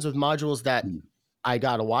happens with modules that Mm. I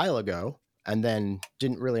got a while ago and then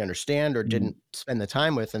didn't really understand or Mm. didn't spend the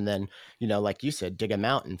time with, and then, you know, like you said, dig them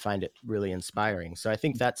out and find it really inspiring. So I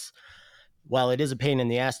think that's, while it is a pain in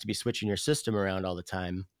the ass to be switching your system around all the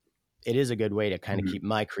time, it is a good way to kind of Mm. keep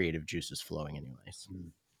my creative juices flowing anyways.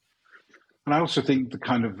 And I also think the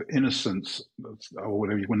kind of innocence or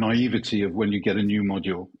whatever, naivety of when you get a new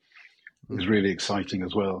module is really exciting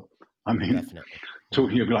as well. I mean, Definitely.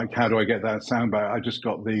 talking of like, how do I get that sound back? I just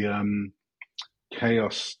got the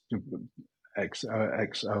Chaos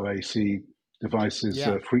XOAC device's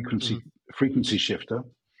Yeah. frequency shifter,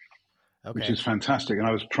 which Okay. is fantastic. And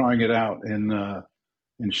I was trying it out in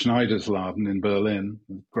Schneidersladen in Berlin,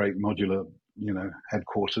 great modular,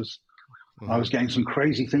 headquarters. I was getting some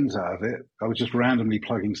crazy things out of it. I was just randomly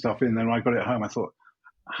plugging stuff in. Then when I got it home, I thought,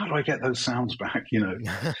 how do I get those sounds back?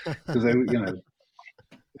 Because they,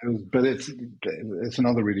 but it's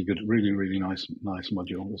another really good, really, really nice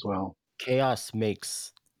module as well. Chaos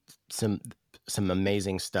makes some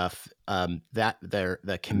amazing stuff. The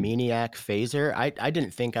Kameniac phaser. I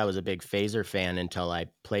didn't think I was a big phaser fan until I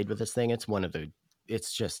played with this thing.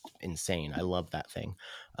 It's just insane. I love that thing.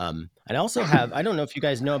 And I also have, I don't know if you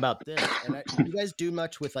guys know about this, and do you guys do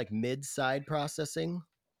much with like mid-side processing?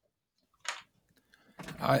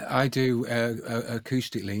 I do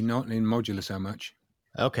acoustically, not in modular so much.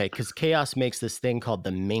 Okay, because Chaos makes this thing called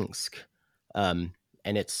the Minsk.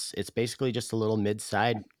 And it's basically just a little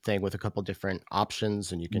mid-side thing with a couple different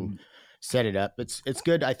options, and you can set it up. It's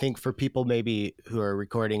good, I think, for people maybe who are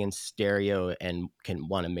recording in stereo and can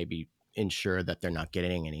want to maybe ensure that they're not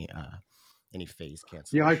getting any phase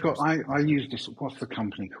cancellation. Yeah, I used this. What's the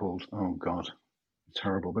company called? Oh God,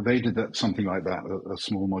 terrible. But they did that something like that, a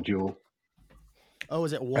small module. Oh,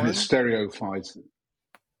 is it Warn? And it's stereofies.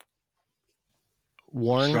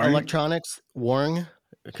 Warn Sorry? Electronics? Warn?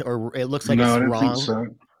 Or it looks like No, it's I don't wrong. think so.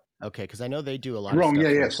 Okay, because I know they do a lot Wrong, of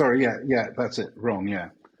stuff. yeah, sorry, yeah, that's it. Wrong, yeah.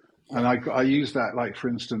 And I use that, like, for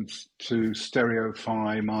instance, to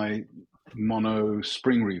stereofy my mono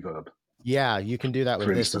spring reverb. Yeah, you can do that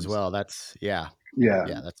with this as well. That's yeah,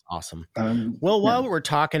 that's awesome. Well, while we're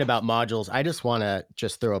talking about modules, I just want to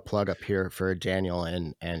throw a plug up here for Daniel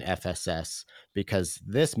and FSS, because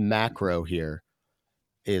this macro here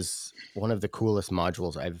is one of the coolest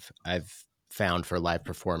modules I've found for live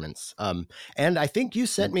performance. And I think you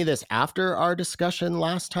sent me this after our discussion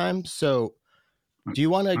last time. So do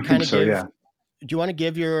you want to kind of do you want to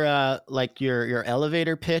give your like your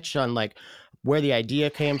elevator pitch on like where the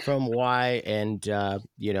idea came from, why, and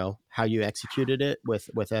how you executed it with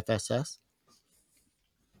FSS?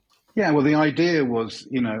 Yeah, well, the idea was,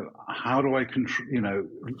 how do I control,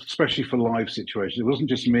 especially for live situations. It wasn't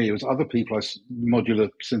just me; it was other people. Modular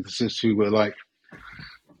synthesis who were like,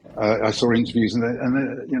 I saw interviews,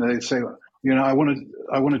 they'd say, I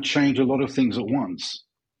want to change a lot of things at once.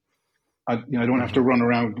 I don't have to run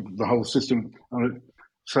around the whole system.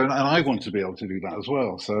 So, and I want to be able to do that as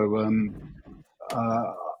well. So,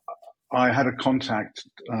 uh, I had a contact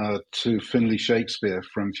to Finley Shakespeare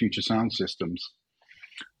from Future Sound Systems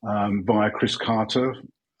via Chris Carter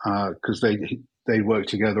because they worked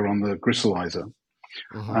together on the Gristleizer,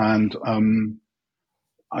 and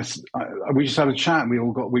we just had a chat. And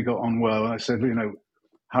we got on well. And I said,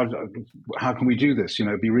 how can we do this?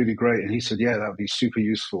 It'd be really great. And he said, yeah, that would be super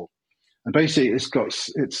useful. And basically, it's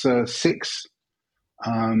six.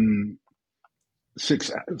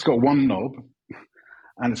 It's got one knob,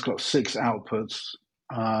 and it's got 6 outputs,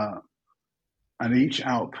 and each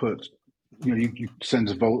output, you send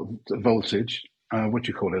a voltage. What do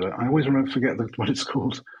you call it? I always forget what it's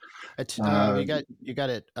called. You got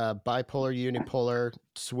it. Bipolar, unipolar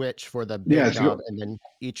switch for the big knob, and then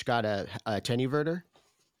each got a attenuverter.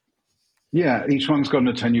 Yeah, each one's got an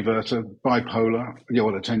attenuverter, bipolar,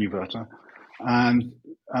 attenuverter, and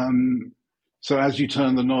so as you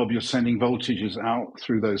turn the knob, you're sending voltages out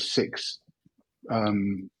through those 6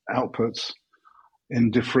 outputs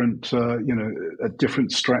in different, at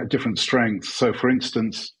different strengths. So, for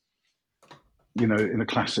instance, in a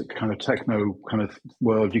classic kind of techno kind of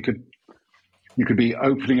world, you could be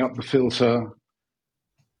opening up the filter,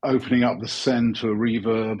 opening up the send to a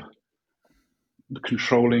reverb,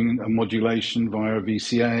 controlling a modulation via a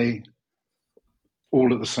VCA,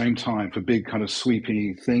 all at the same time for big kind of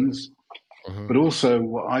sweepy things. But also,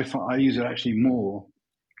 what I use it actually more.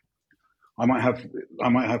 I might have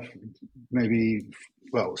maybe,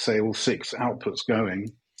 say all 6 outputs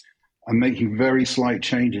going, and making very slight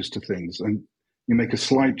changes to things. And you make a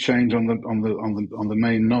slight change on the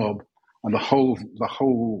main knob, and the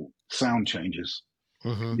whole sound changes.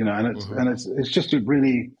 And it's just a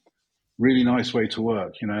really, really nice way to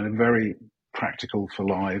work. And very practical for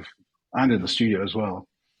live and in the studio as well.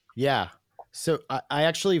 Yeah. So I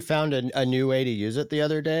actually found a new way to use it the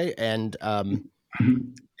other day, and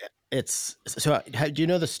it's so. Do you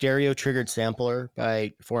know the stereo triggered sampler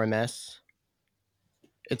by 4MS?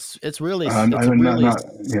 It's really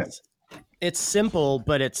it's simple,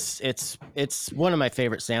 but it's one of my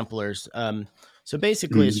favorite samplers. So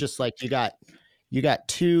basically, it's just like you got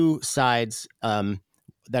 2 sides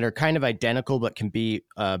that are kind of identical but can be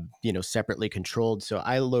separately controlled. So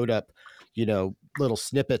I load up little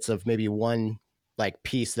snippets of maybe one like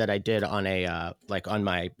piece that I did on a like on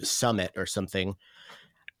my Summit or something.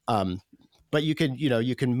 But you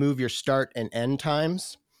can move your start and end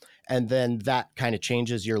times, and then that kind of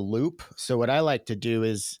changes your loop. So what I like to do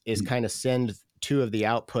is kind of send 2 of the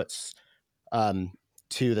outputs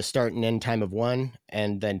to the start and end time of one,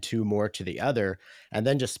 and then 2 more to the other, and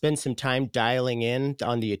then just spend some time dialing in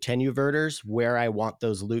on the attenuverters where I want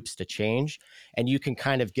those loops to change. And you can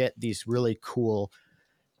kind of get these really cool,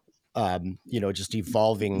 just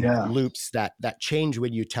evolving loops that change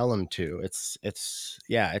when you tell them to.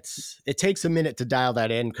 It takes a minute to dial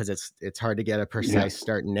that in because it's hard to get a precise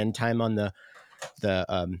start and end time on the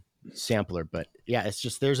sampler. But yeah, it's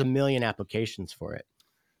just, there's a million applications for it.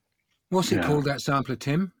 What's it called, that sampler,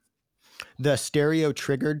 Tim? The stereo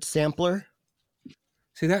triggered sampler.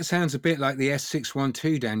 See, that sounds a bit like the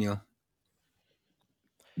S612, Daniel.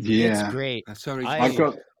 Yeah, it's great. Sorry, I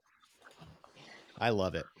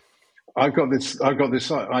love it. I've got this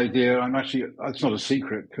idea. I'm actually, it's not a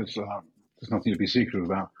secret because there's nothing to be secret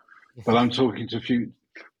about. But I'm talking to a few.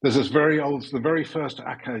 There's this the very first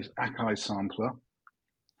Akai sampler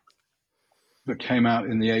that came out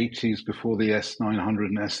in the 80s before the S900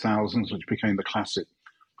 and S1000s, which became the classic.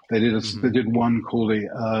 They did one called the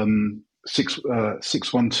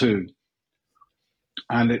 612,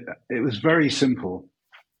 and it was very simple.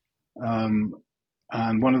 And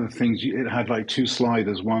one of the things, it had like 2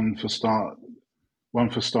 sliders, one for start,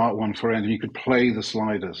 one for end. And you could play the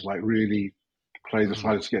sliders, like really play the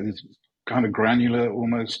sliders to get this kind of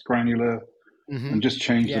almost granular, and just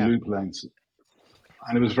change the loop lengths.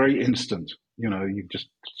 And it was very instant. You just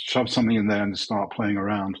shove something in there and start playing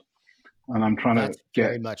around. And I'm trying to get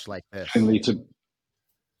very much like this. Finley see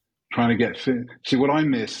what I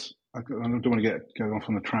miss. I don't want to go off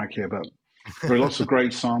on the track here, but there are lots of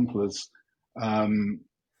great samplers. Like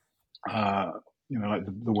the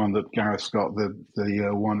one that Gareth's got, the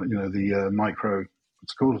one, the micro.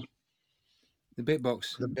 What's it called? The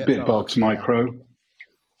Bitbox. The Bitbox micro.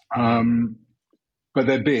 But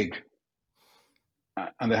they're big.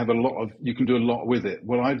 and they have a lot of. You can do a lot with it.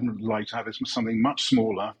 What I'd like to have is something much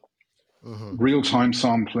smaller, real-time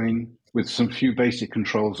sampling with some few basic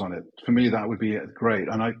controls on it. For me, that would be great.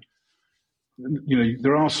 And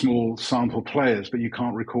there are small sample players, but you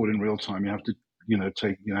can't record in real time. You have to,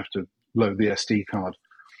 you have to load the SD card.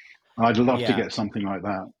 I'd love to get something like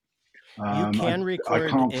that. You can record. I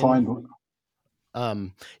can't find one.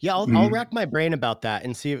 I'll rack my brain about that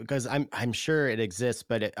and see, because I'm sure it exists,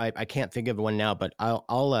 but I can't think of one now. But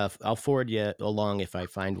I'll forward you along if I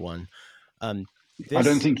find one. I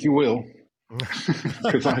don't think you will,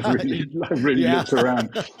 because I've really looked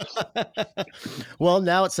around. Well,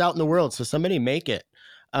 now it's out in the world, so somebody make it.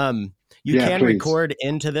 You can please. record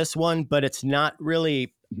into this one, but it's not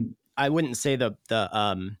really. I wouldn't say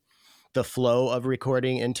the flow of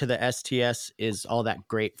recording into the STS is all that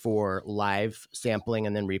great for live sampling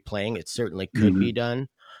and then replaying. It certainly could be done.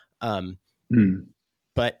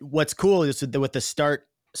 But what's cool is with the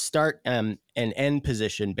start and end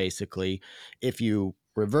position, basically, if you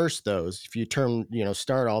reverse those, if you turn,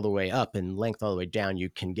 start all the way up and length all the way down, you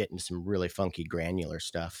can get into some really funky granular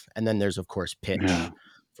stuff. And then there's, of course, pitch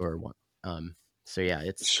for one.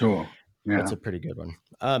 It's sure. Yeah. That's a pretty good one.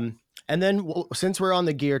 And then since we're on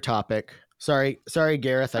the gear topic, sorry,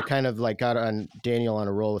 Gareth, I kind of got on Daniel on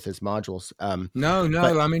a roll with his modules.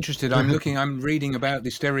 No, I'm interested. I'm reading about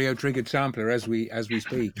the stereo triggered sampler as we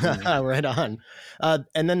speak. Right on.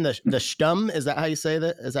 And then the Stum, is that how you say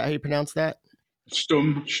that? Is that how you pronounce that?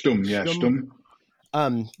 Stum, yeah, Stum.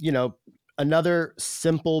 Another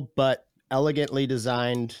simple but elegantly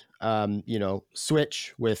designed,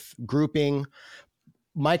 switch with grouping.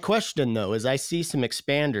 My question, though, is I see some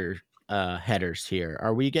expander headers here.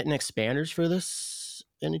 Are we getting expanders for this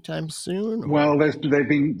anytime soon? Or? Well, they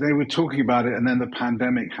were talking about it, and then the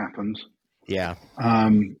pandemic happened. Yeah.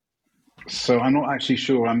 So I'm not actually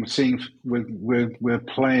sure. I'm seeing we're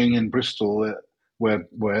playing in Bristol, where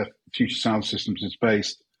Future Sound Systems is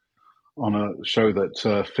based, on a show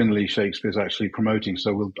that Finley Shakespeare is actually promoting.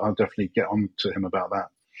 So I'll definitely get on to him about that.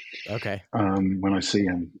 Okay. When I see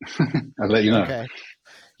him, I'll let you know. Okay.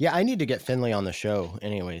 Yeah, I need to get Finley on the show.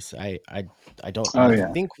 Anyways, I don't.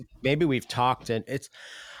 I think maybe we've talked, and it's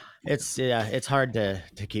hard to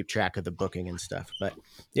keep track of the booking and stuff. But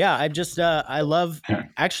yeah, I love.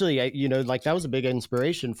 Actually, that was a big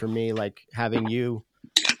inspiration for me. Like having you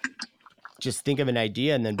just think of an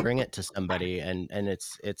idea and then bring it to somebody, and and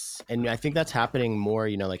I think that's happening more.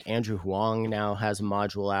 Like Andrew Huang now has a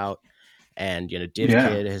module out. And,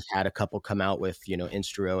 DivKid has had a couple come out with,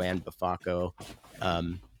 Instro and Bafako,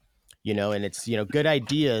 and it's, good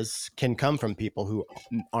ideas can come from people who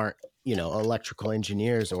aren't, electrical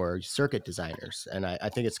engineers or circuit designers. And I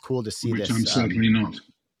think it's cool to see Which this. I'm certainly not.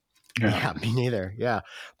 Yeah, me neither. Yeah.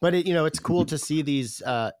 But it's cool to see these,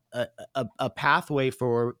 a pathway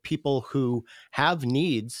for people who have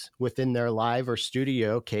needs within their live or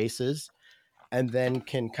studio cases, and then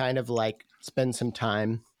can kind of spend some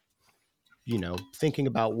time thinking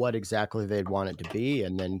about what exactly they'd want it to be,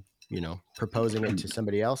 and then, proposing it to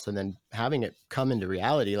somebody else, and then having it come into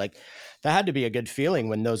reality. Like that had to be a good feeling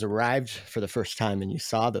when those arrived for the first time and you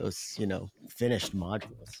saw those, finished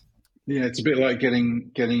modules. Yeah, it's a bit like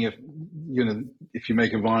getting if you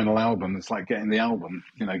make a vinyl album, it's like getting the album,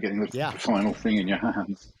 getting the final thing in your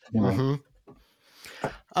hands.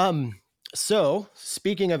 So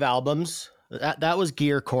speaking of albums, that was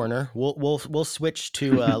Gear Corner. We'll switch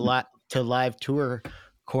to to live tour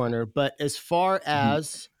corner. But as far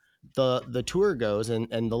as the tour goes and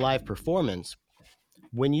the live performance,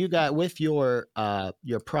 when you got with your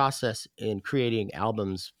process in creating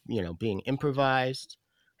albums, being improvised,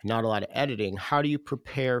 not a lot of editing, how do you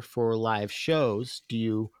prepare for live shows? Do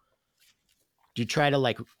you try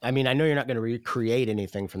to I know you're not going to recreate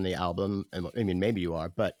anything from the album. I mean, maybe you are,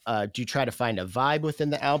 but do you try to find a vibe within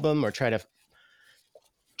the album, or try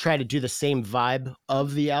to do the same vibe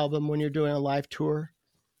of the album when you're doing a live tour?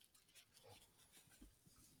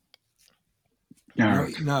 No,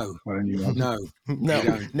 not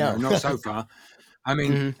so far. I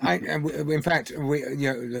mean, in fact, we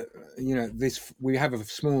have a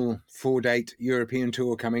small 4-date European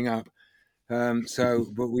tour coming up.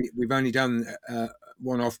 But we've only done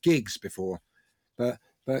one-off gigs before, but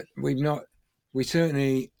we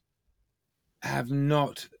certainly have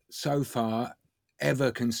not so far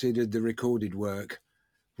ever considered the recorded work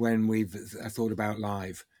when we've thought about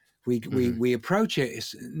live. We approach it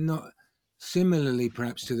not similarly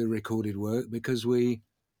perhaps to the recorded work, because we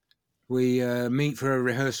meet for a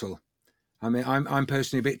rehearsal. I mean, I'm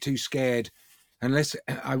personally a bit too scared, unless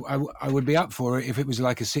I would be up for it if it was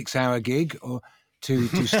like a 6-hour gig, or to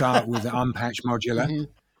start with the unpatched modular.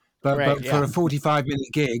 But Right, for yeah. a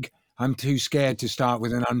 45-minute gig, I'm too scared to start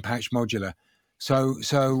with an unpatched modular. So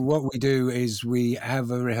what we do is we have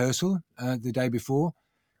a rehearsal the day before,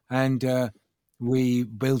 and we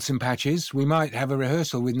build some patches. We might have a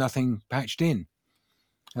rehearsal with nothing patched in,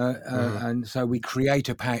 and so we create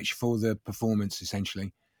a patch for the performance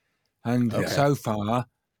essentially. And Okay. so far,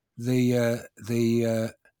 the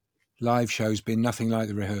live show's been nothing like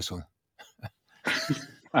the rehearsal.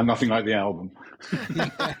 And nothing like the album.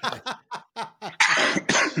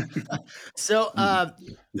 So,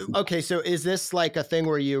 okay, so is this like a thing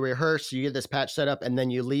where you rehearse, you get this patch set up, and then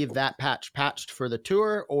you leave that patch patched for the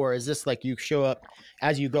tour, or is this like you show up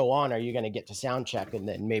as you go on? Are you going to get to sound check and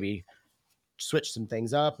then maybe switch some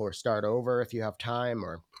things up or start over if you have time?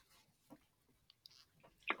 Or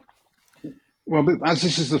Well, but as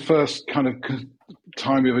this is the first kind of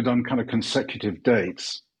time we've ever done kind of consecutive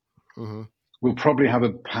dates, we'll probably have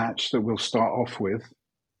a patch that we'll start off with.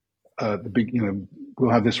 We'll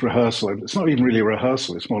have this rehearsal. It's not even really a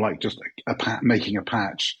rehearsal. It's more like just making a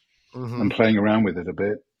patch and playing around with it a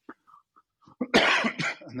bit.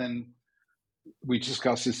 And then we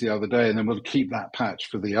discussed this the other day, and then we'll keep that patch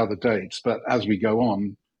for the other dates. But as we go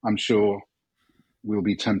on, I'm sure we'll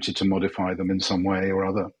be tempted to modify them in some way or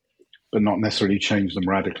other, but not necessarily change them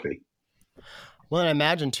radically. Well, and I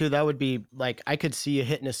imagine too, that would be like, I could see you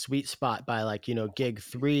hitting a sweet spot by like, gig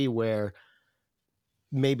 3 where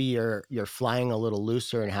maybe you're flying a little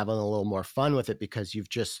looser and having a little more fun with it because you've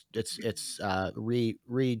just, you're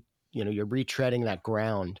retreading that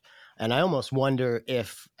ground. And I almost wonder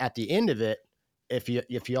if at the end of it, if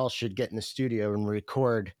y'all should get in the studio and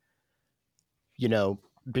record,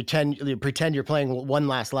 pretend you're playing one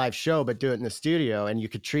last live show, but do it in the studio, and you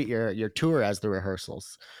could treat your tour as the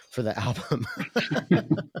rehearsals for the album.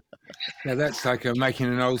 Yeah, that's like making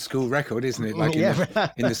an old school record, isn't it? Like in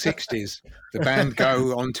the 60s, the band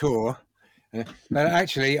go on tour. But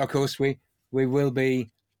actually, of course, we will be.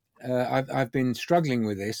 I've been struggling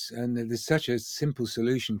with this, and there's such a simple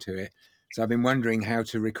solution to it. So I've been wondering how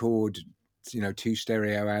to record, 2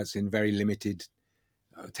 stereo outs in very limited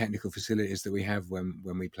technical facilities that we have when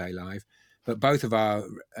we play live. But both of our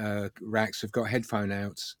racks have got headphone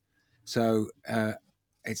outs, so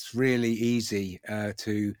it's really easy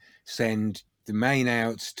to send the main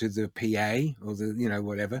outs to the PA or the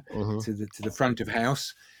whatever to the front of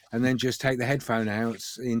house, and then just take the headphone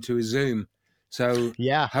outs into a Zoom. So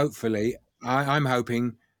hopefully, I'm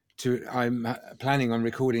planning on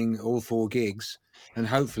recording all 4 gigs, and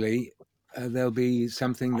hopefully there'll be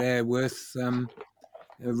something there worth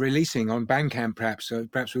releasing on Bandcamp, perhaps. So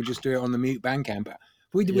perhaps we'll just do it on the Mute Bandcamp.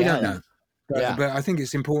 We don't know. But I think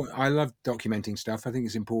it's important. I love documenting stuff. I think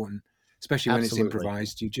it's important, especially when it's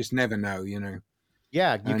improvised. You just never know,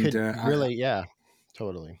 Yeah, you could really,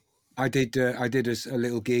 totally. I did a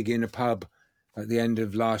little gig in a pub at the end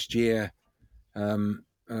of last year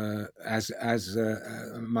as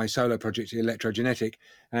my solo project, Electrogenetic,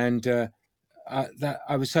 and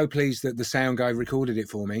I was so pleased that the sound guy recorded it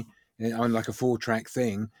for me on like a 4-track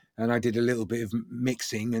thing, and I did a little bit of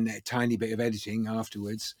mixing and a tiny bit of editing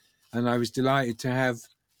afterwards, and I was delighted to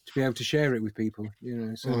be able to share it with people.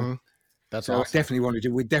 So that's so awesome. I definitely wanted to.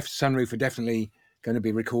 Sunroof are definitely going to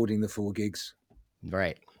be recording the 4 gigs,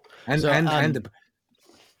 right? And so, the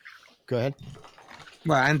go ahead.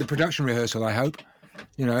 Well, and the production rehearsal, I hope.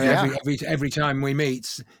 Every time we meet,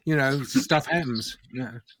 stuff happens.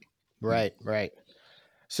 Yeah. Right.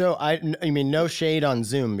 So I mean, no shade on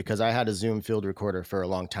Zoom, because I had a Zoom field recorder for a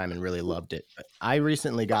long time and really loved it. But I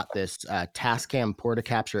recently got this Tascam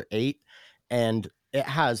Portacapture 8, and it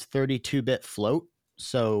has 32-bit float,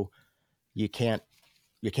 so you can't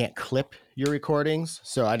clip your recordings.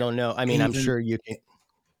 So I don't know. I mean, I'm sure you can.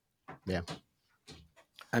 Yeah.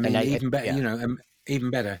 I mean, even better. Even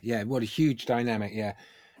better. Yeah. What a huge dynamic. Yeah.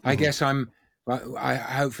 I guess I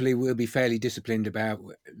hopefully will be fairly disciplined about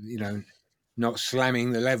not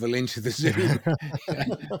slamming the level into the Zoom.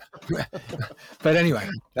 But anyway,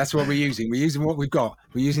 that's what we're using. We're using what we've got.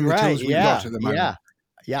 We're using the tools we've got at the moment.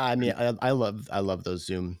 Yeah. I mean, I love those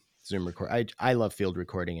Zoom record. I love field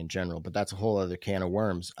recording in general, but that's a whole other can of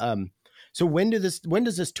worms. So when does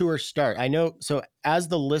this tour start? I know. So if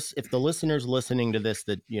the listeners listening to this,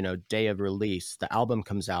 day of release, the album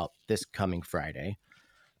comes out this coming Friday.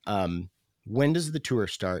 When does the tour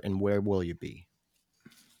start, and where will you be?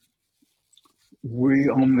 We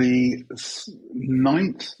on the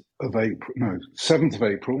 7th of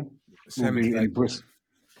April. We'll be in Bristol.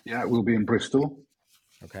 Yeah, we'll be in Bristol.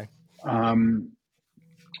 Okay.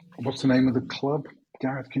 What's the name of the club,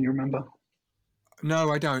 Gareth? Can you remember?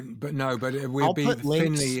 No, I don't. But we'll be I'll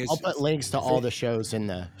put links to all the shows in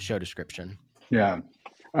the show description. Yeah.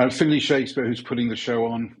 Finley Shakespeare, who's putting the show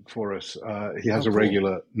on for us, he has Oh, a cool.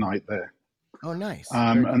 regular night there. Oh, nice.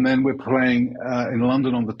 Very And then we're playing in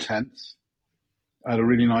London on the 10th at a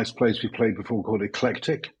really nice place we played before called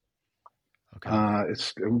Eclectic. cool. Okay.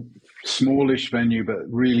 It's a smallish venue, but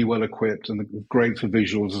really well equipped and great for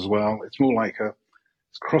visuals as well. It's more like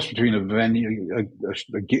it's a cross between a venue, a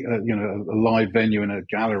live venue and a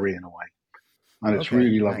gallery in a way. And it's Okay,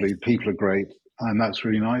 really lovely. nice. People are great, and that's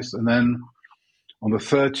really nice. And then on the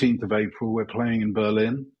 13th of April, we're playing in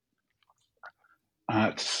Berlin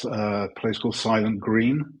at a place called Silent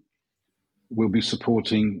Green. We'll be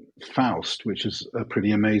supporting Faust, which is a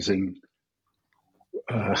pretty amazing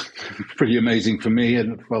for me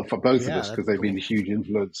and well for both of us because they've been a huge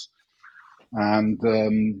influence. And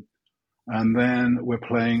then we're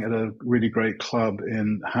playing at a really great club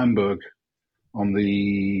in Hamburg on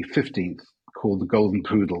the 15th called the Golden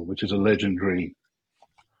Poodle, which is a legendary,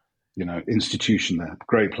 institution there.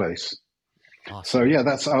 Great place. Awesome. So yeah,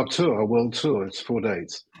 that's our tour, our world tour. It's 4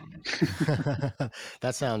 days.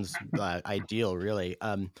 That sounds ideal, really.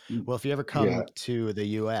 Well, if you ever come to the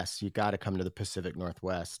U.S., you got to come to the Pacific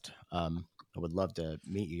Northwest. I would love to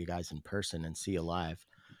meet you guys in person and see you live.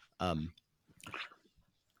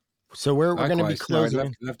 So we're going to be closing. No,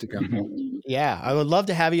 I'd love to come. Yeah, I would love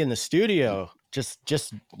to have you in the studio. Just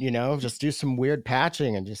do some weird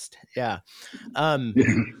patching and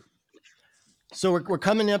So we're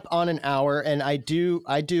coming up on an hour, and I do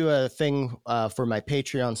a thing for my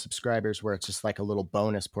Patreon subscribers where it's just like a little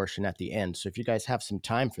bonus portion at the end. So if you guys have some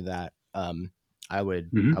time for that, I would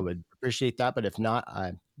appreciate that. But if not,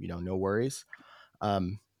 no worries.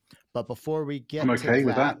 But before we get I'm okay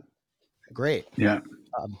with that. Great. Yeah.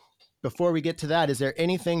 Before we get to that, is there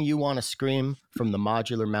anything you want to scream from the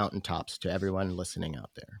Modular Mountaintops to everyone listening out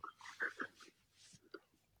there?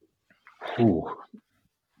 Ooh.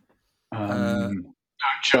 Don't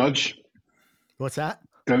judge. What's that?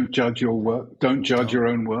 Don't judge your work. Don't judge your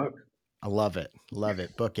own work. I love it.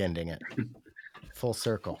 Bookending it. Full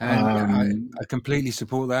circle. And I completely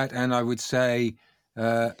support that. And I would say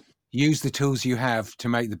use the tools you have to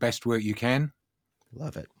make the best work you can.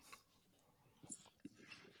 Love it.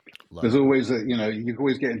 There's always you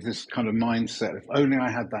always get into this kind of mindset. If only I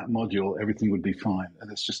had that module, everything would be fine. And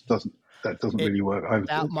it just doesn't really work.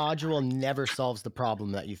 That module never solves the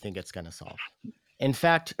problem that you think it's going to solve. In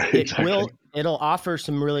fact, it'll offer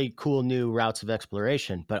some really cool new routes of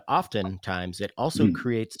exploration, but oftentimes it also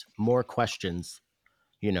creates more questions,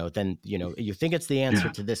 than, you think it's the answer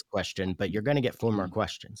to this question, but you're going to get 4 more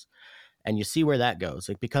questions. And you see where that goes.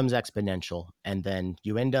 It becomes exponential. And then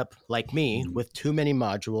you end up like me with too many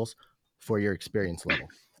modules for your experience level.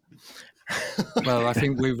 Well, I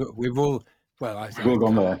think we've all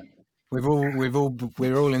gone there.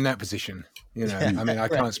 We're all in that position. I mean, I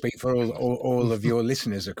can't speak for all of your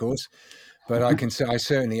listeners, of course, but I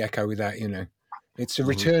certainly echo with that. It's a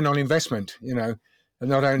return on investment. And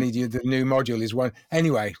not only the new module is one.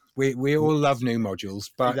 Anyway, we all love new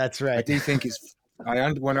modules, but that's right. I do think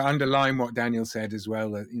I want to underline what Daniel said as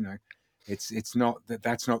well. That it's not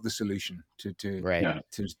that's not the solution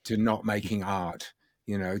to not making art.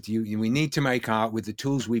 We need to make art with the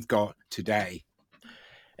tools we've got today.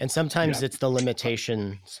 And sometimes it's the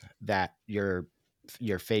limitations that you're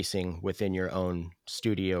facing within your own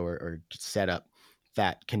studio or setup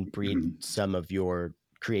that can breed some of your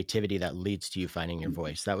creativity that leads to you finding your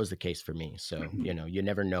voice. That was the case for me. So, you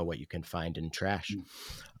never know what you can find in trash.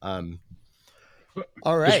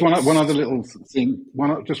 All right. Just one other little thing. One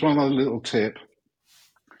other little tip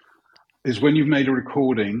is when you've made a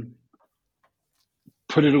recording,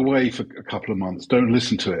 put it away for a couple of months. Don't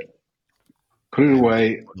listen to it. Put it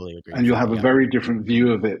away, and you'll have a very different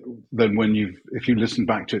view of it than if you listen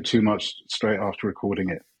back to it too much straight after recording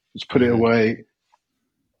it. Just put it away,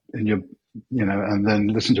 and and then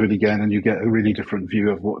listen to it again, and you get a really different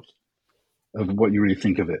view of what you really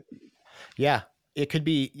think of it. Yeah, it could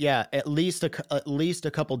be at least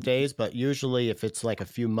a couple days, but usually if it's like a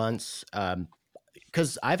few months,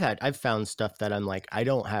 because I've found stuff that I'm like, I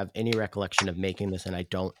don't have any recollection of making this and I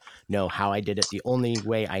don't know how I did it. The only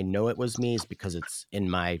way I know it was me is because it's in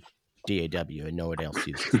my DAW and no one else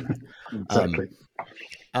uses that. Exactly.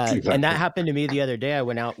 And that happened to me the other day. I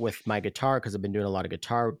went out with my guitar because I've been doing a lot of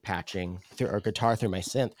guitar patching through my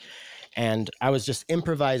synth. And I was just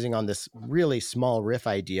improvising on this really small riff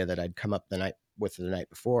idea that I'd come up the night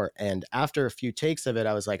before. And after a few takes of it,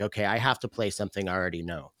 I was like, okay, I have to play something I already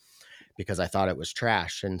know, because I thought it was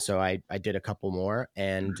trash. And so I did a couple more.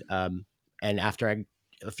 And after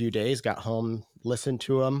a few days, got home, listened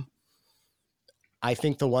to them. I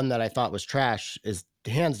think the one that I thought was trash is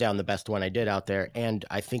hands down the best one I did out there. And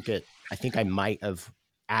I think I might have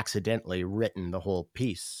accidentally written the whole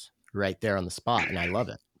piece right there on the spot, and I love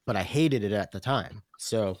it. But I hated it at the time.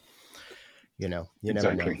 So, you know, you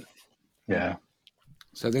never know. Exactly. Yeah.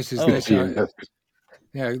 So this is Oh, this. Okay.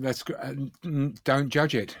 Yeah, that's don't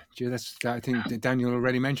judge it. I think that Daniel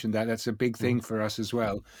already mentioned that. That's a big thing for us as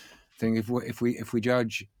well. I think if we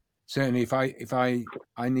judge, certainly if I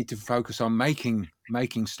need to focus on making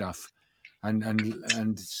stuff,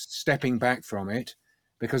 and stepping back from it,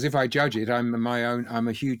 because if I judge it, I'm my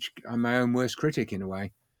own worst critic in a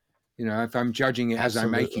way. You know, if I'm judging it as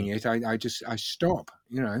I'm making it, I stop.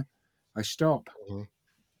 You know, I stop. Mhm.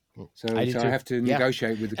 So I have to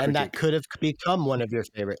negotiate with the critic. And that could have become one of your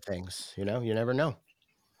favorite things. You know, you never know.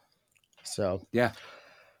 So, yeah.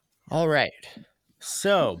 All right.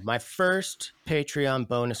 So my first Patreon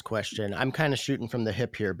bonus question, I'm kind of shooting from the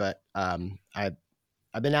hip here, but I've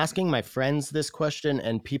been asking my friends this question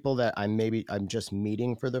and people that I'm just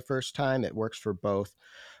meeting for the first time. It works for both,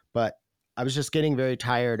 but I was just getting very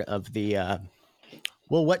tired of the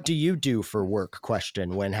well, what do you do for work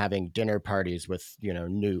question when having dinner parties with, you know,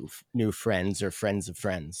 new friends or friends of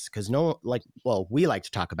friends? Because we like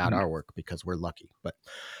to talk about our work because we're lucky. But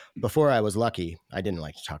before I was lucky, I didn't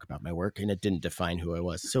like to talk about my work, and it didn't define who I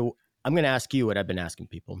was. So I'm going to ask you what I've been asking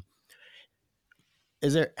people.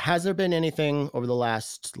 Has there been anything over the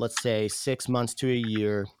last, let's say, 6 months to a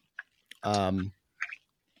year,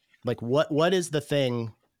 like what is the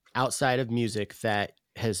thing outside of music that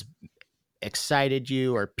has excited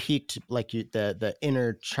you or piqued like the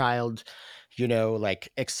inner child, you know,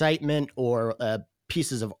 like excitement, or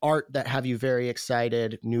pieces of art that have you very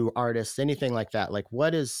excited, new artists, anything like that? Like,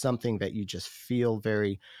 what is something that you just feel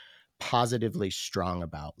very positively strong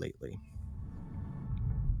about lately?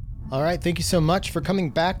 All right, thank you so much for coming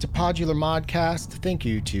back to Podular Modcast. Thank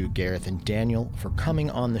you to Gareth and Daniel for coming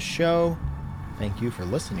on the show. Thank you for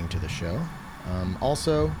listening to the show.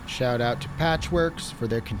 Also, shout out to Patchworks for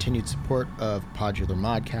their continued support of Podular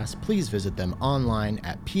Modcast. Please visit them online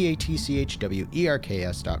at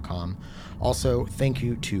patchwerks.com. Also, thank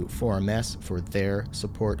you to Forum S for their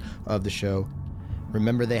support of the show.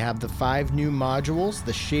 Remember, they have the 5 new modules: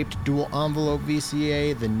 the shaped dual envelope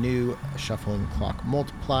VCA, the new shuffling clock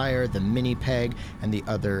multiplier, the mini peg, and the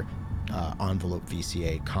other envelope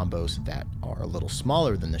VCA combos that are a little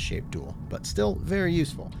smaller than the shaped dual, but still very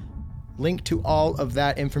useful. Link to all of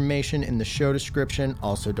that information in the show description.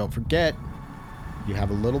 Also, don't forget, you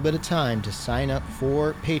have a little bit of time to sign up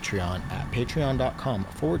for Patreon at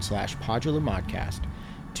patreon.com/Podular Modcast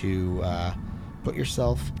to put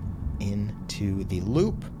yourself into the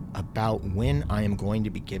loop about when I am going to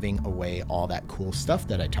be giving away all that cool stuff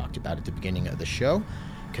that I talked about at the beginning of the show: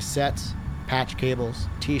 cassettes, patch cables,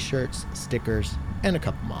 t-shirts, stickers, and a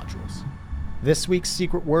couple modules. This week's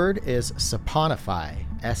secret word is saponify,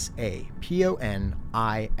 SAPONIFY.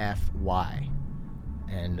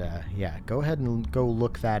 And go ahead and go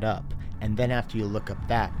look that up. And then after you look up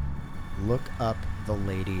that, look up the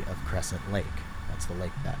Lady of Crescent Lake. That's the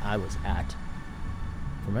lake that I was at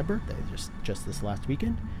for my birthday just this last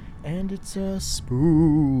weekend. And it's a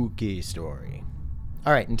spooky story.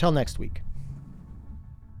 All right, until next week.